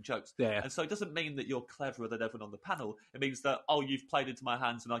you're writing jokes. Yeah. And so it doesn't mean that you're cleverer than everyone on the panel. It means that, you've played into my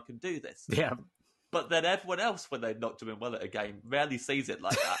hands and I can do this. Yeah. But then everyone else, when they're not doing well at a game, rarely sees it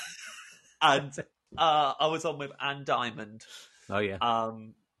like that. And I was on with Anne Diamond. Oh, yeah.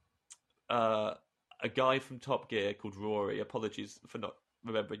 A guy from Top Gear called Rory. Apologies for not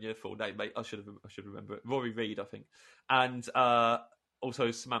remembering your full name, mate. I should remember it. Rory Reid, I think. And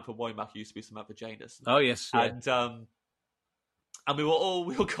also Samantha Womack, who used to be Samantha Janus. Oh, yes. Yeah. And we all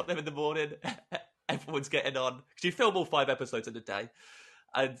got there in the morning. Everyone's getting on. Because you film all 5 episodes in a day.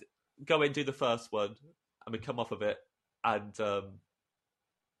 And go in, do the first one, and we come off of it, and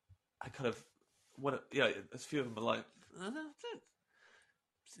I kind of a few of them are like,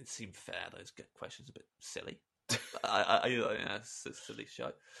 it seemed fair. Those questions a bit silly. It's a silly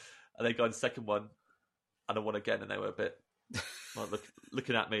show. And then go on the second one, and I won again, and they were a bit like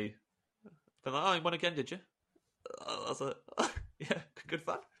looking at me. They're like, "Oh, you won again, did you?" I was like, "Yeah, good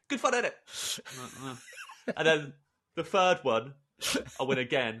fun, isn't it?" And then the third one, I win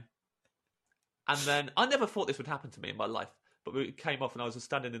again, and then I never thought this would happen to me in my life, but we came off, and I was just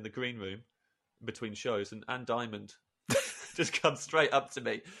standing in the green room between shows, and Anne Diamond just comes straight up to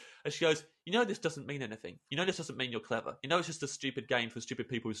me, and she goes, "You know, this doesn't mean anything. You know, this doesn't mean you're clever. You know, it's just a stupid game for stupid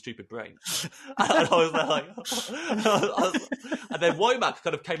people with stupid brains." And I was like, and then Womack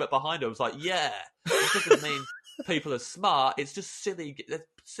kind of came up behind her and was like, "Yeah, this doesn't mean people are smart. It's just silly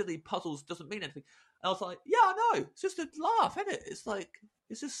puzzles. Doesn't mean anything." And I was like, "Yeah, I know. It's just a laugh, isn't it? It's like,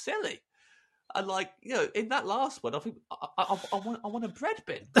 it's just silly." And like, you know, in that last one, I think I want a bread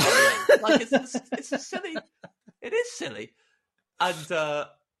bin. Like it's a silly. It is silly, and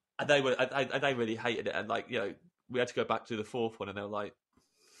they really hated it, and like, you know, we had to go back to the fourth one, and they were like,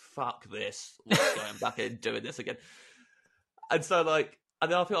 "Fuck this, we're going back in doing this again." And so like,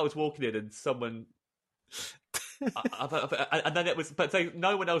 and then I think I was walking in, and someone, and then it was, but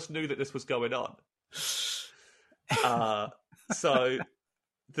no one else knew that this was going on. So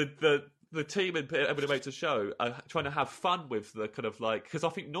the team and everybody makes a show are trying to have fun with the kind of like, because I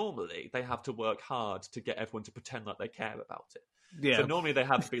think normally they have to work hard to get everyone to pretend like they care about it. Yeah. So normally they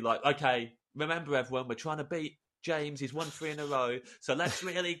have to be like, "Okay, remember everyone, we're trying to beat James. He's won 3 in a row. So let's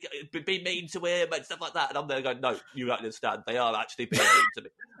really be mean to him and stuff like that." And I'm there going, "No, you don't understand. They are actually being mean to me.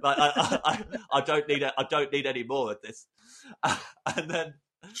 Like, I don't need any more of this." And then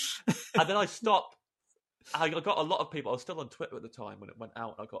I stopped. I got a lot of people. I was still on Twitter at the time when it went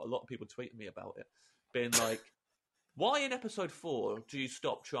out. I got a lot of people tweeting me about it, being like, "Why in episode 4 do you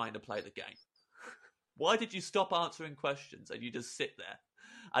stop trying to play the game? Why did you stop answering questions and you just sit there?"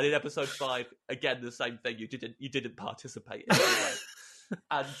 And in episode 5, again the same thing. You didn't participate in it.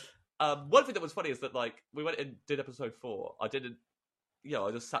 And one thing that was funny is that like we went and did episode 4. I didn't, you know,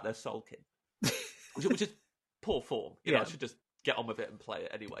 I just sat there sulking, which is poor form. You know, I should just get on with it and play it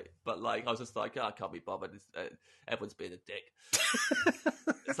anyway. But like, I was just like, "Oh, I can't be bothered. Everyone's being a dick."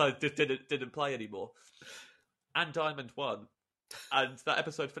 So I just didn't play anymore. And Diamond won, and that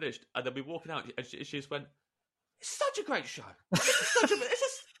episode finished. And then we walking out, and she just went, "It's such a great show. It's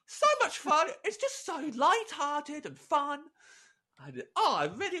just so much fun. It's just so light-hearted and fun." And I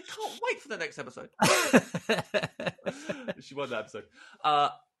really can't wait for the next episode. She won that episode.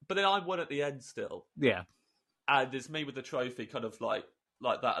 But then I won at the end still. Yeah. And it's me with the trophy, kind of like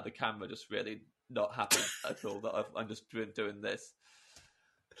that at the camera, just really not happy at all that I'm just doing this.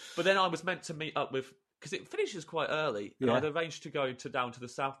 But then I was meant to meet up with, because it finishes quite early, and I'd arranged to go down to the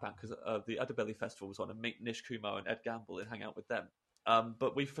South Bank because the Udderbelly Festival was on, and meet Nish Kumar and Ed Gamble and hang out with them.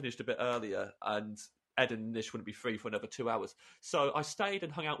 But we finished a bit earlier, and Ed and Nish wouldn't be free for another 2 hours. So I stayed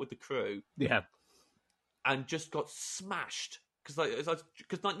and hung out with the crew. Yeah. And just got smashed. Because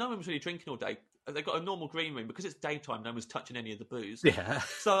no one was really drinking all day. They got a normal green room because it's daytime. No one's touching any of the booze. Yeah.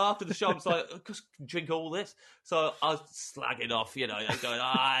 So after the show, I was like, "Just drink all this." So I was slagging off, you know,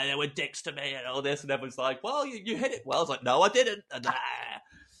 going, "They were dicks to me and all this," and everyone's like, "Well, you hit it well." I was like, "No, I didn't," and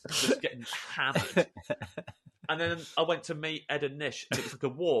just getting hammered. And then I went to meet Ed and Nish, and it was like a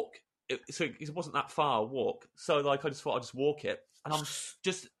walk. So it wasn't that far a walk. So like I just thought I'd just walk it, and I'm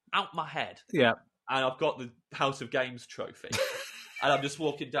just out my head. Yeah. And I've got the House of Games trophy. And I'm just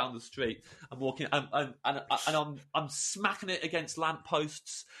walking down the street. I'm walking, and I'm smacking it against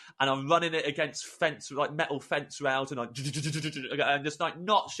lampposts, and I'm running it against metal fence rails, and I'm just like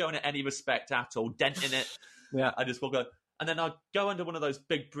not showing it any respect at all, denting it. Yeah. I just walk on, and then I go under one of those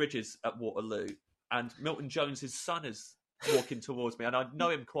big bridges at Waterloo, and Milton Jones's son is walking towards me, and I know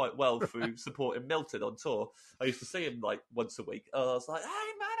him quite well through supporting Milton on tour. I used to see him like once a week. I was like, "Hey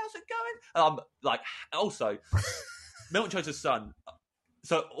man, how's it going?" And I'm like, also. Milton Jones's son,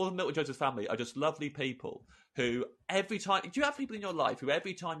 so all of Milton Jones's family are just lovely people who every time, do you have people in your life who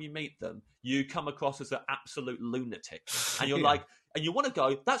every time you meet them, you come across as an absolute lunatic? And you're like, and you want to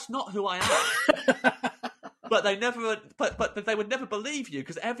go, "That's not who I am." But they never, but they would never believe you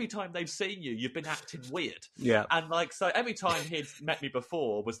because every time they've seen you, you've been acting weird. Yeah. And like, so every time he'd met me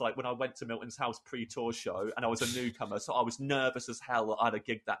before was like when I went to Milton's house pre-tour show and I was a newcomer. So I was nervous as hell that I had a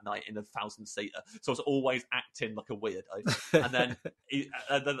gig that night in a 1,000-seater. So I was always acting like a weirdo. And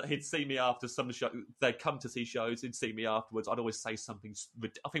then he'd see me after some show. They'd come to see shows. He'd see me afterwards. I'd always say something.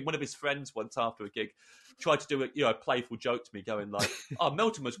 I think one of his friends once after a gig tried to do a playful joke to me going like, "Oh,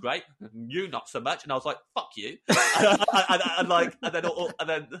 Milton was great. You not so much." And I was like, "Fuck you." And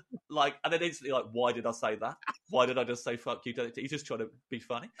then instantly like, why did I say that? Why did I just say "fuck you"? He's just trying to be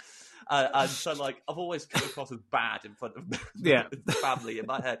funny. And so like I've always come across as bad in front of the family in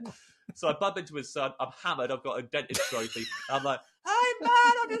my head. So I bump into his son. I'm hammered. I've got a dentist trophy. I'm like, hey man,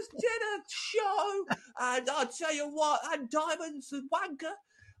 I just did a show, and I'll tell you what, and diamonds and wanker,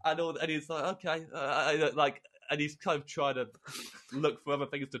 and he's like, okay, and he's kind of trying to look for other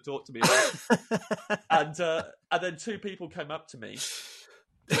things to talk to me about. And then two people came up to me,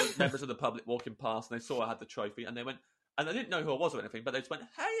 members of the public walking past, and they saw I had the trophy, and they went, and they didn't know who I was or anything, but they just went,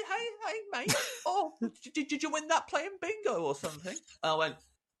 hey, mate, oh, did you win that playing bingo or something? And I went,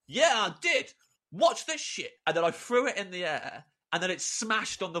 yeah, I did. Watch this shit. And then I threw it in the air, and then it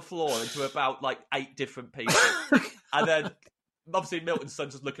smashed on the floor into about 8 different pieces. And then, obviously, Milton's son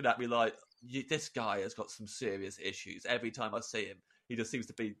just looking at me like, this guy has got some serious issues. Every time I see him, he just seems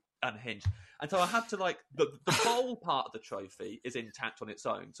to be unhinged. And so I have to, the bowl part of the trophy is intact on its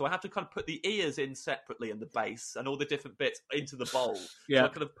own. So I have to kind of put the ears in separately and the base and all the different bits into the bowl. Yeah. So I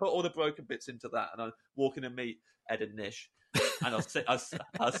kind of put all the broken bits into that, and I walk in and meet Ed and Nish. And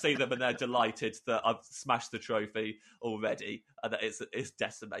I'll see them, and they're delighted that I've smashed the trophy already and that it's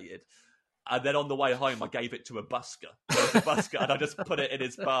decimated. And then on the way home, I gave it to a busker. And I just put it in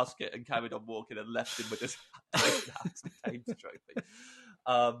his basket and carried on walking and left him with this Games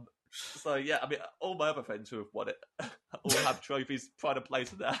trophy. So yeah, I mean, all my other friends who have won it all have trophies trying to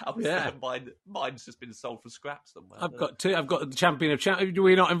place in their house. Yeah. Mine's just been sold for scraps somewhere. I've got 2. I've got the Champion of Champions. Were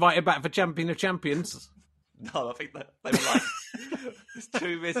we not invited back for Champion of Champions? No, I think they were like, it's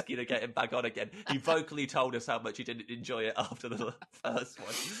too risky to get him back on again. He vocally told us how much he didn't enjoy it after the first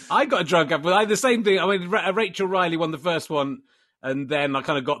one. I got drunk up, but I had the same thing. I mean, Rachel Riley won the first one, and then I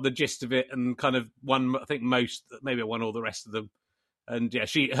kind of got the gist of it and kind of won, I think maybe I won all the rest of them. And yeah,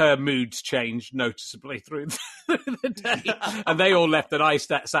 her moods changed noticeably through the day. And they all left, and I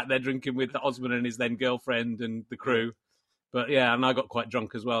sat there drinking with Osman and his then girlfriend and the crew. But yeah, and I got quite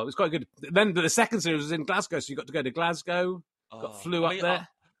drunk as well. It was quite good. Then the second series was in Glasgow, so you got to go to Glasgow. Flew up there.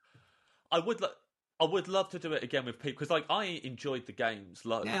 I would love to do it again with people, because I enjoyed the games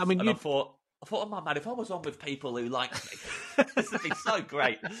loads. Yeah, I mean, I thought, oh man, if I was on with people who liked me, this would be so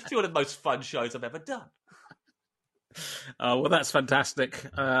great. It's one of the most fun shows I've ever done. Oh, well, that's fantastic.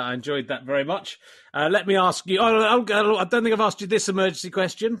 I enjoyed that very much. Let me ask you. I don't think I've asked you this emergency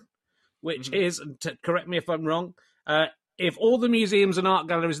question, which is, correct me if I'm wrong. If all the museums and art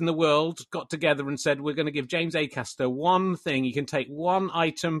galleries in the world got together and said, we're going to give James Acaster one thing, you can take one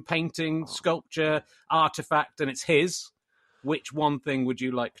item, painting, sculpture, artifact, and it's his, which one thing would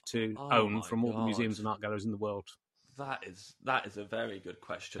you like to own from all the museums and art galleries in the world? That is a very good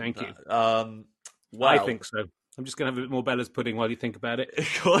question. Thank you. Well, I think so. I'm just going to have a bit more Bella's pudding while you think about it. Of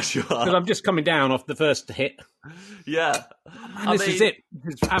course you are. Because I'm just coming down off the first hit. Yeah. This is it.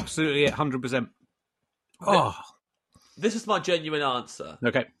 It's absolutely 100%. Oh. This is my genuine answer.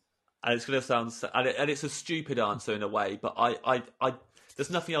 Okay. And it's going to sound... And it's a stupid answer in a way, but I there's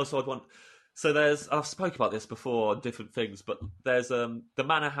nothing else I'd want... So I've spoken about this before on different things, but there's the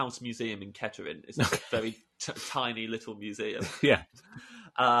Manor House Museum in Kettering. It's a very tiny little museum. Yeah.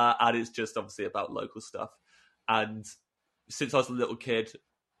 And it's just obviously about local stuff. And since I was a little kid,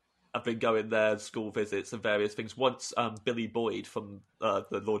 I've been going there, school visits and various things. Once Billy Boyd from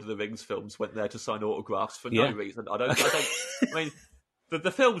the Lord of the Rings films went there to sign autographs for no reason. I mean,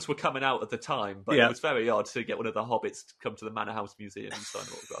 the films were coming out at the time, but it was very odd to get one of the hobbits to come to the Manor House Museum and sign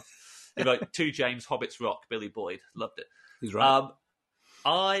autographs. Like 2 James Hobbits Rock, Billy Boyd, loved it. He's right.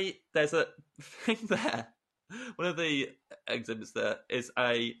 There's a thing there. One of the exhibits there is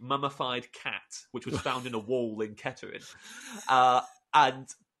a mummified cat, which was found in a wall in Kettering. And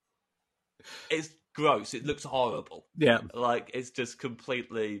it's gross. It looks horrible. Yeah. Like, it's just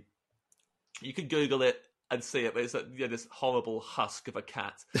completely... You can Google it and see it, but it's this horrible husk of a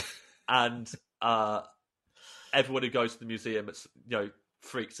cat. And everyone who goes to the museum,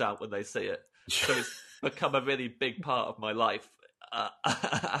 freaks out when they see it. So it's become a really big part of my life.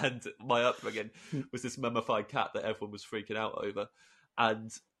 And my upbringing was this mummified cat that everyone was freaking out over.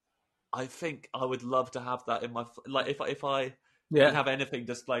 And I think I would love to have that in my... if I could have anything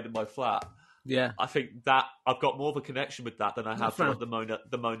displayed in my flat... Yeah, I think that I've got more of a connection with that than I have with the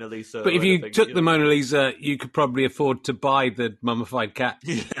Mona Lisa. But if you took the Mona Lisa, you could probably afford to buy the mummified cat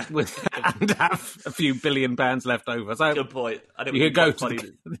and have a few £billion left over. So good point. You could go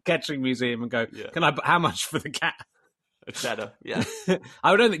to the Kettering Museum and go, "Can I? How much for the cat?" A cheddar, yeah.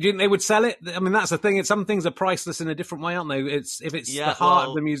 I don't think they would sell it. I mean, that's the thing. Some things are priceless in a different way, aren't they? If it's the heart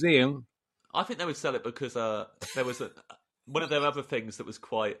of the museum. I think they would sell it because there was one of their other things that was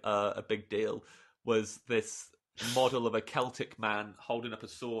quite a big deal was this model of a Celtic man holding up a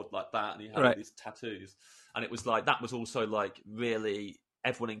sword like that, and he had these tattoos, and it was like that was also like really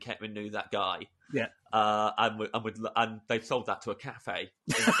everyone in Kettering knew that guy. Yeah. And they sold that to a cafe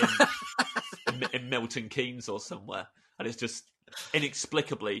in Milton Keynes or somewhere, and it's just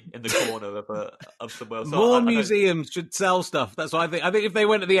inexplicably in the corner of the world. So More museums should sell stuff. That's what I think. I think if they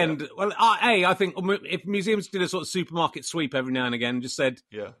went at the end, well, I think if museums did a sort of supermarket sweep every now and again, just said,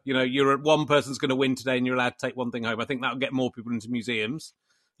 you're one person's going to win today, and you're allowed to take one thing home. I think that would get more people into museums.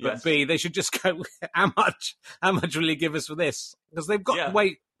 But Yes. B, they should just go, how much will you give us for this? Because they've got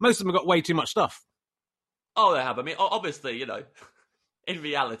most of them have got way too much stuff. Oh, they have. I mean, obviously, in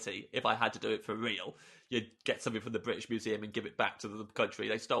reality, if I had to do it for real, you'd get something from the British Museum and give it back to the country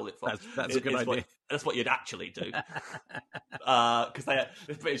they stole it from. That's a good idea. That's what you'd actually do. Because the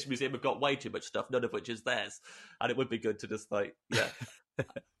British Museum have got way too much stuff, none of which is theirs. And it would be good to just,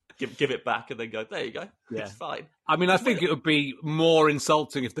 give it back and then go, there you go. Yeah. It's fine. I mean, I think it would be more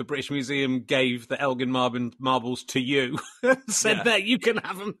insulting if the British Museum gave the Elgin marbles to you. Said that you can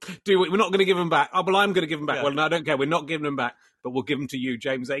have them. We're not going to give them back. Oh, well, I'm going to give them back. Yeah. Well, no, I don't care. We're not giving them back, but we'll give them to you,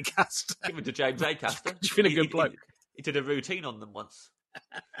 James Acaster. Give them to James Acaster. You've been a good bloke. He did a routine on them once.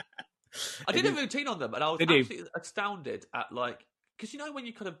 I did a routine on them, and I was absolutely astounded at, because when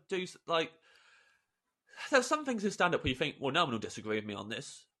you kind of do, there's some things in stand-up where you think, well, no one will disagree with me on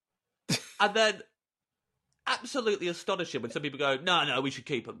this. And then absolutely astonishing when some people go, no, we should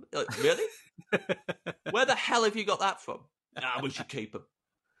keep them. Really? Where the hell have you got that from? No, we should keep them.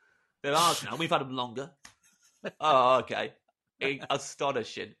 They're ours now. We've had them longer. Oh, okay.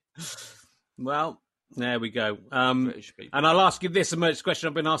 Astonishing. Well, there we go. And I'll ask you this emergency question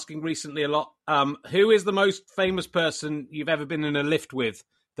I've been asking recently a lot. Who is the most famous person you've ever been in a lift with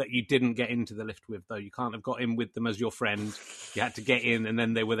that you didn't get into the lift with, though? You can't have got in with them as your friend. You had to get in and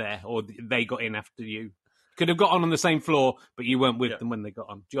then they were there, or they got in after you. Could have got on the same floor, but you weren't with them when they got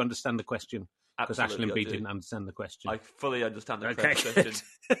on. Do you understand the question? Because Ashley and B didn't understand the question. I fully understand the question.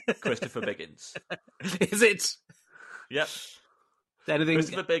 Christopher Biggins. Is it? Yep. Anything?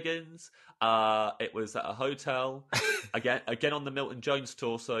 Christopher Biggins. It was at a hotel. Again on the Milton Jones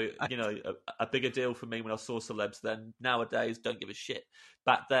tour, so a bigger deal for me when I saw celebs then. Nowadays, don't give a shit.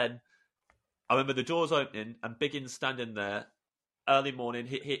 Back then, I remember the doors opening and Biggins standing there early morning.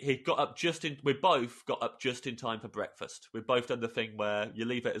 He got up we both got up just in time for breakfast. We've both done the thing where you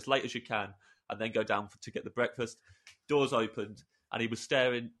leave it as late as you can and then go down to get the breakfast. Doors opened and he was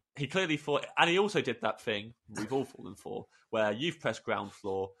staring. He clearly thought, and he also did that thing we've all fallen for, where you've pressed ground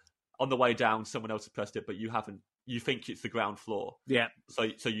floor. On the way down, someone else has pressed it, but you haven't. You think it's the ground floor. Yeah.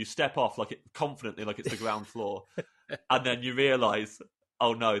 So you step off confidently, like it's the ground floor, and then you realise,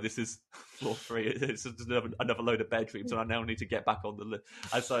 oh no, this is floor 3. It's just another load of bedrooms, and I now need to get back on the lift.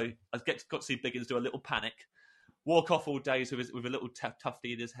 And so I got to see Biggins do a little panic, walk off all days with a little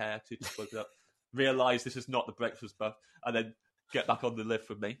tufty in his hair to wake up, realise this is not the breakfast buff, and then get back on the lift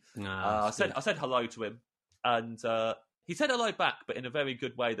with me. I said hello to him, and he said hello back, but in a very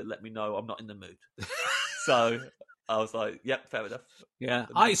good way that let me know I'm not in the mood. So I was like, yep, fair enough. Yeah.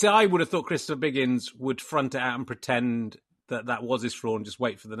 I would have thought Christopher Biggins would front it out and pretend that was his floor and just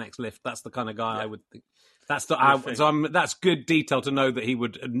wait for the next lift. That's the kind of guy I would think. That's good detail to know that he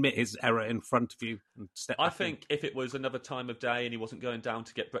would admit his error in front of you and step back. I think if it was another time of day and he wasn't going down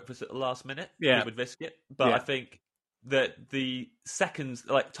to get breakfast at the last minute, he would risk it. But I think that the seconds,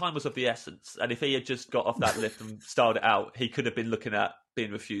 time was of the essence. And if he had just got off that lift and started it out, he could have been looking at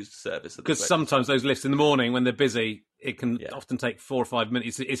being refused service. Because sometimes those lifts in the morning, when they're busy, it can often take 4 or 5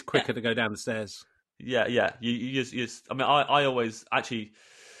 minutes. It's quicker to go down the stairs. Yeah. You just I mean, I always, actually,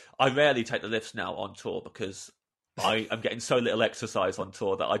 I rarely take the lifts now on tour because I am getting so little exercise on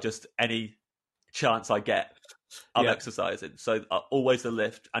tour that I just, any chance I get, I'm exercising. So always the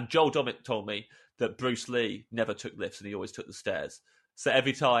lift. And Joel Dommett told me that Bruce Lee never took lifts and he always took the stairs. So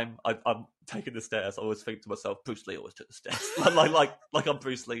every time I'm taking the stairs, I always think to myself, Bruce Lee always took the stairs. like I'm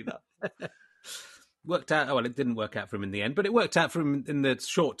Bruce Lee now. Worked out. Well, it didn't work out for him in the end, but it worked out for him in the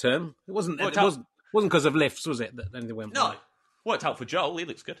short term. It wasn't because of lifts, was it? That anything went wrong? No, worked out for Joel. He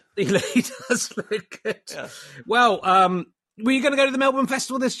looks good. He does look good. Yeah. Well, were you going to go to the Melbourne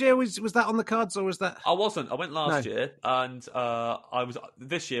Festival this year? Was that on the cards, or was that? I wasn't. I went last year, and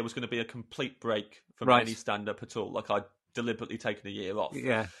this year was going to be a complete break from any stand-up at all. I'd deliberately taken a year off.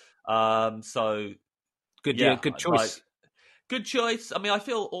 Yeah. So good year, good choice. Good choice. I mean, I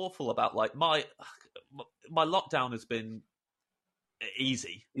feel awful about my lockdown has been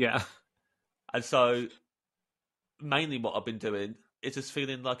easy. Yeah. And so mainly what I've been doing is just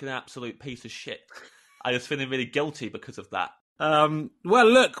feeling like an absolute piece of shit. I was feeling really guilty because of that. Well,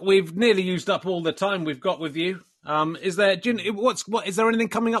 look, we've nearly used up all the time we've got with you. Is there anything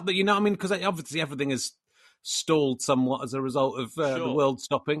coming up that you know? I mean, because obviously everything is stalled somewhat as a result of the world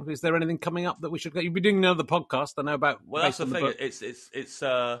stopping. Is there anything coming up that we should? You'll be doing another podcast, I know about. Well, that's the thing. It's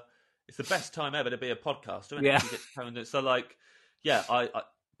the best time ever to be a podcaster. Isn't it? So like, yeah, I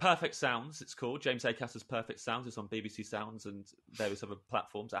Perfect Sounds, it's called. James Acaster's Perfect Sounds. It's on BBC Sounds and various other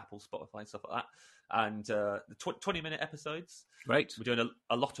platforms, Apple, Spotify, and stuff like that. And the 20-minute episodes. Right. We're doing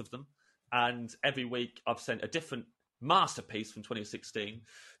a lot of them. And every week I've sent a different masterpiece from 2016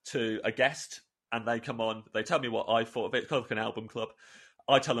 to a guest. And they come on, they tell me what I thought of it. It's kind of like an album club.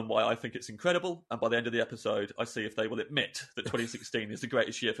 I tell them why I think it's incredible, and by the end of the episode, I see if they will admit that 2016 is the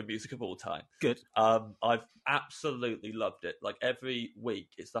greatest year for music of all time. Good. I've absolutely loved it. Like every week,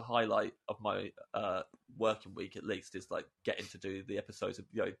 it's the highlight of my working week. At least is like getting to do the episodes of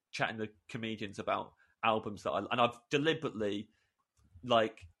chatting to comedians about albums that and I've deliberately.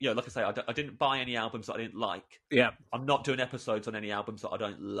 Like I say, I didn't buy any albums that I didn't like. Yeah, I'm not doing episodes on any albums that I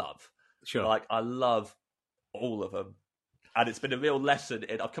don't love. Sure. Like I love all of them. And it's been a real lesson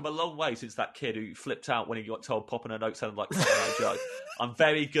I've come a long way since that kid who flipped out when he got told popping a note sounded like a joke. I'm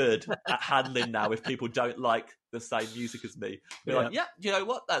very good at handling now if people don't like the same music as me. Be like, yeah, you know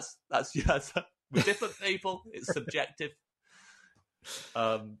what? That's we're different people. It's subjective.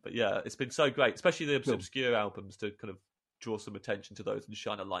 But yeah, it's been so great, especially the obscure albums, to kind of draw some attention to those and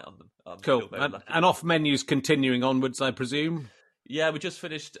shine a light on them. Cool. And off menus continuing onwards, I presume. Yeah, we just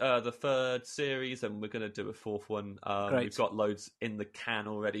finished the third series, and we're going to do a fourth one. We've got loads in the can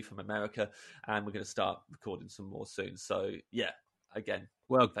already from America, and we're going to start recording some more soon. So, yeah, again.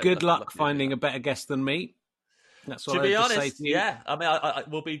 Well, good luck finding a better guest than me. That's what to be honest, say to you. Yeah. I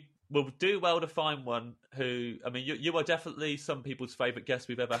mean, we'll do well to find one who. I mean, you are definitely some people's favourite guest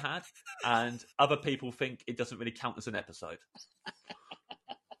we've ever had, and other people think it doesn't really count as an episode.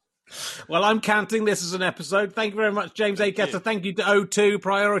 Well, I'm counting this as an episode. Thank you very much, James Acaster. Thank you to O2,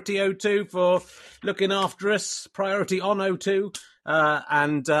 Priority O2, for looking after us. Priority on O2.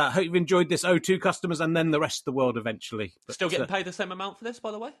 And hope you've enjoyed this, O2 customers, and then the rest of the world eventually. But, still getting paid the same amount for this,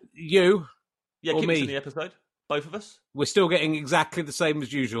 by the way? You? Yeah, or keep me? us in the episode. Both of us? We're still getting exactly the same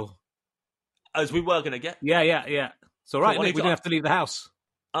as usual. As we were going to get? Yeah. It's all right, Nick. We don't have to leave the house.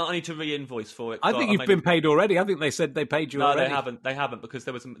 I need to re-invoice for it. I think you've been paid already. I think they said they paid you already. No, they haven't, because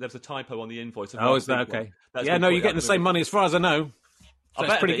there was a typo on the invoice. Oh, is that okay? Yeah, no, you're getting the same money as far as I know. So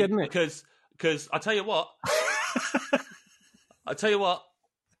that's pretty good, isn't it? Because I tell you what,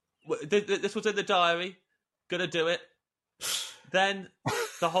 this was in the diary. Gonna do it. Then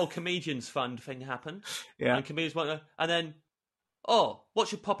the whole comedians fund thing happened. Yeah. And comedians went, and then, what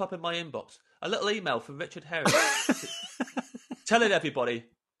should pop up in my inbox? A little email from Richard Herring telling everybody,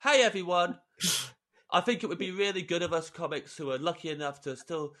 hey everyone, I think it would be really good of us comics who are lucky enough to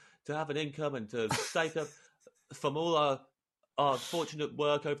have an income and to save up from all our fortunate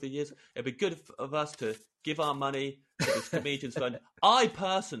work over the years. It'd be good of us to give our money to this comedians fund. I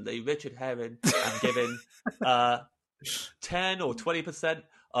personally, Richard Herring, am giving 10 or 20%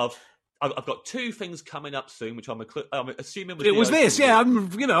 of. I've got two things coming up soon, which I'm assuming it was this. Yeah, I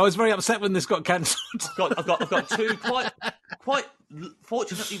was very upset when this got cancelled. I've got two quite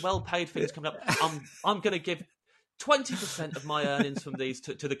fortunately well-paid things coming up. I'm going to give 20% of my earnings from these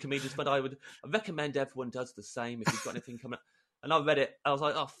to the comedians, but I would recommend everyone does the same if you've got anything coming up. And I read it. I was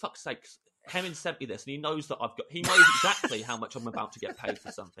like, oh fuck's sake! Herring sent me this, and he knows that he knows exactly how much I'm about to get paid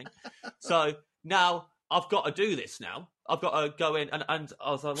for something. So now I've got to do this now. I've got to go in, and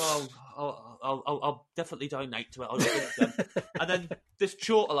I was like, well, I'll definitely donate to it. And then this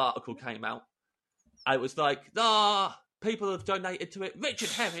Chortle article came out. I was like, people have donated to it. Richard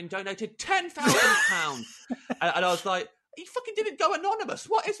Herring donated £10,000. and I was like, he fucking didn't go anonymous.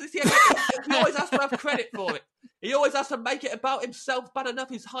 What is this? He always has to have credit for it. He always has to make it about himself. Bad enough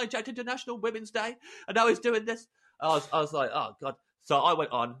he's hijacked International Women's Day, and now he's doing this. I was like, oh God. So I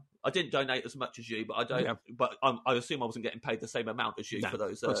went on. I didn't donate as much as you, but I don't. Yeah. But I assume I wasn't getting paid the same amount as you for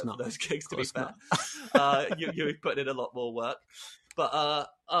those gigs. To be fair, you were putting in a lot more work. But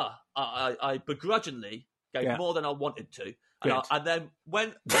I begrudgingly gave more than I wanted to, and then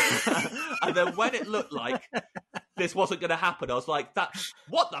when it looked like this wasn't going to happen, I was like,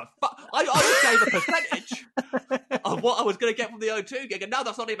 what the fuck? I just gave a percentage of what I was going to get from the O2 gig, and now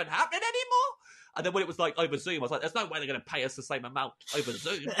that's not even happening anymore. And then when it was like over Zoom, I was like, there's no way they're going to pay us the same amount over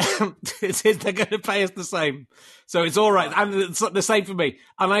Zoom. They're going to pay us the same. So it's all right. And it's the same for me.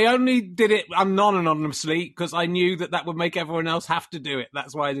 And I only did it non-anonymously because I knew that would make everyone else have to do it.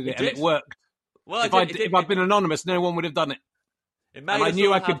 That's why I did it. And it worked. Well, if I'd been anonymous, no one would have done it. It And made I us knew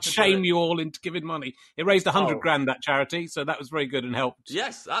all I have could to do shame it. you all into giving money. It raised 100 Oh. grand, that charity, so that was very good and helped.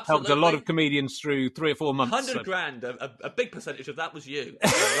 Yes, Helped absolutely. a lot of comedians through 3 or 4 months. 100 grand, a big percentage of that was you.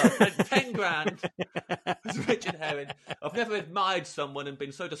 10 grand was Richard Herring. I've never admired someone and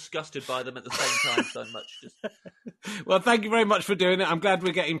been so disgusted by them at the same time so much. Well, thank you very much for doing it. I'm glad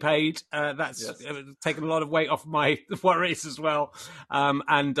we're getting paid. That's taken a lot of weight off my worries as well.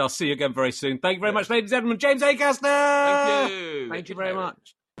 And I'll see you again very soon. Thank you very much, ladies and gentlemen. James Acaster! Thank you. Thank you Richard very Herring.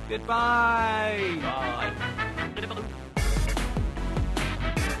 much. Goodbye. Bye.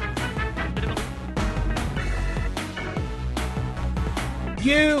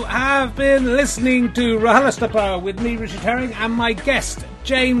 You have been listening to RHLSTP with me, Richard Herring, and my guest,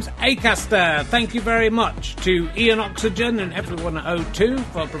 James Acaster. Thank you very much to Ian Oxygen and everyone at O2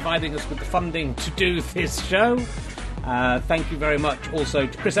 for providing us with the funding to do this show. Thank you very much also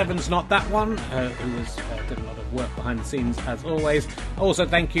to Chris Evans, not that one, who has did a lot of work behind the scenes as always. Also,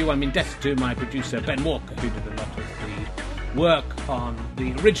 thank you, I'm indebted to my producer Ben Walker, who did a lot of the work on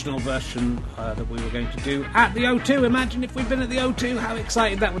the original version that we were going to do at the O2. Imagine if we'd been at the O2, how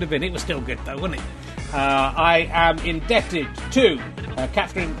excited that would have been. It was still good though, wasn't it? I am indebted to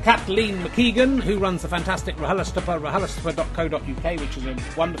Kathleen McKeegan, who runs the fantastic RHLSTP, rhlstp.co.uk, which is a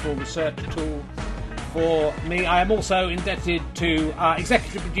wonderful research tool for me. I am also indebted to our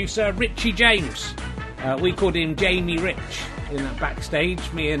executive producer, Richie James. We called him Jamie Rich in that backstage,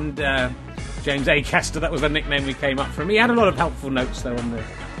 me and James Acaster. That was the nickname we came up from. He had a lot of helpful notes, though,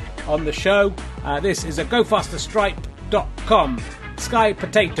 on the show. This is a GoFasterStripe.com, Sky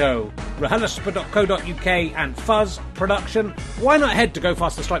Potato, RHLSTP.co.uk and Fuzz production. Why not head to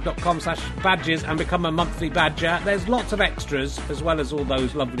GoFasterStripe.com/badges and become a monthly badger? There's lots of extras, as well as all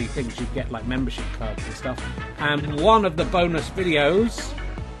those lovely things you get, like membership cards and stuff. And one of the bonus videos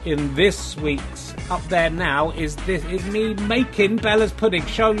in this week's Up There Now is me making Bella's pudding,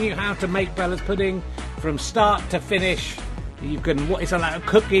 showing you how to make Bella's pudding from start to finish. It's like a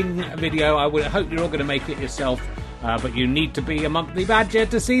cooking video. I would hope you're all going to make it yourself, but you need to be a monthly badger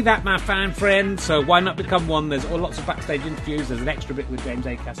to see that, my fan friend. So why not become one? There's lots of backstage interviews. There's an extra bit with James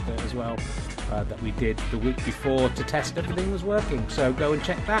Acaster as well that we did the week before to test everything was working. So go and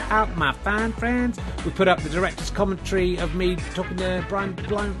check that out, my fan friends. We put up the director's commentary of me talking to Brian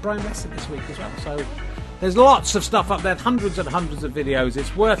Wesson this week as well. So there's lots of stuff up there, hundreds and hundreds of videos.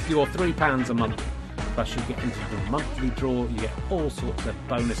 It's worth your £3 a month. Plus you get into the monthly draw, you get all sorts of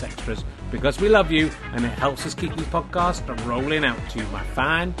bonus extras because we love you and it helps us keep these podcasts rolling out to you, my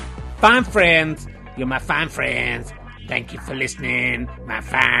fine friends. You're my fine friends. Thank you for listening, my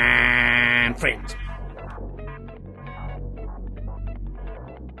fine friends.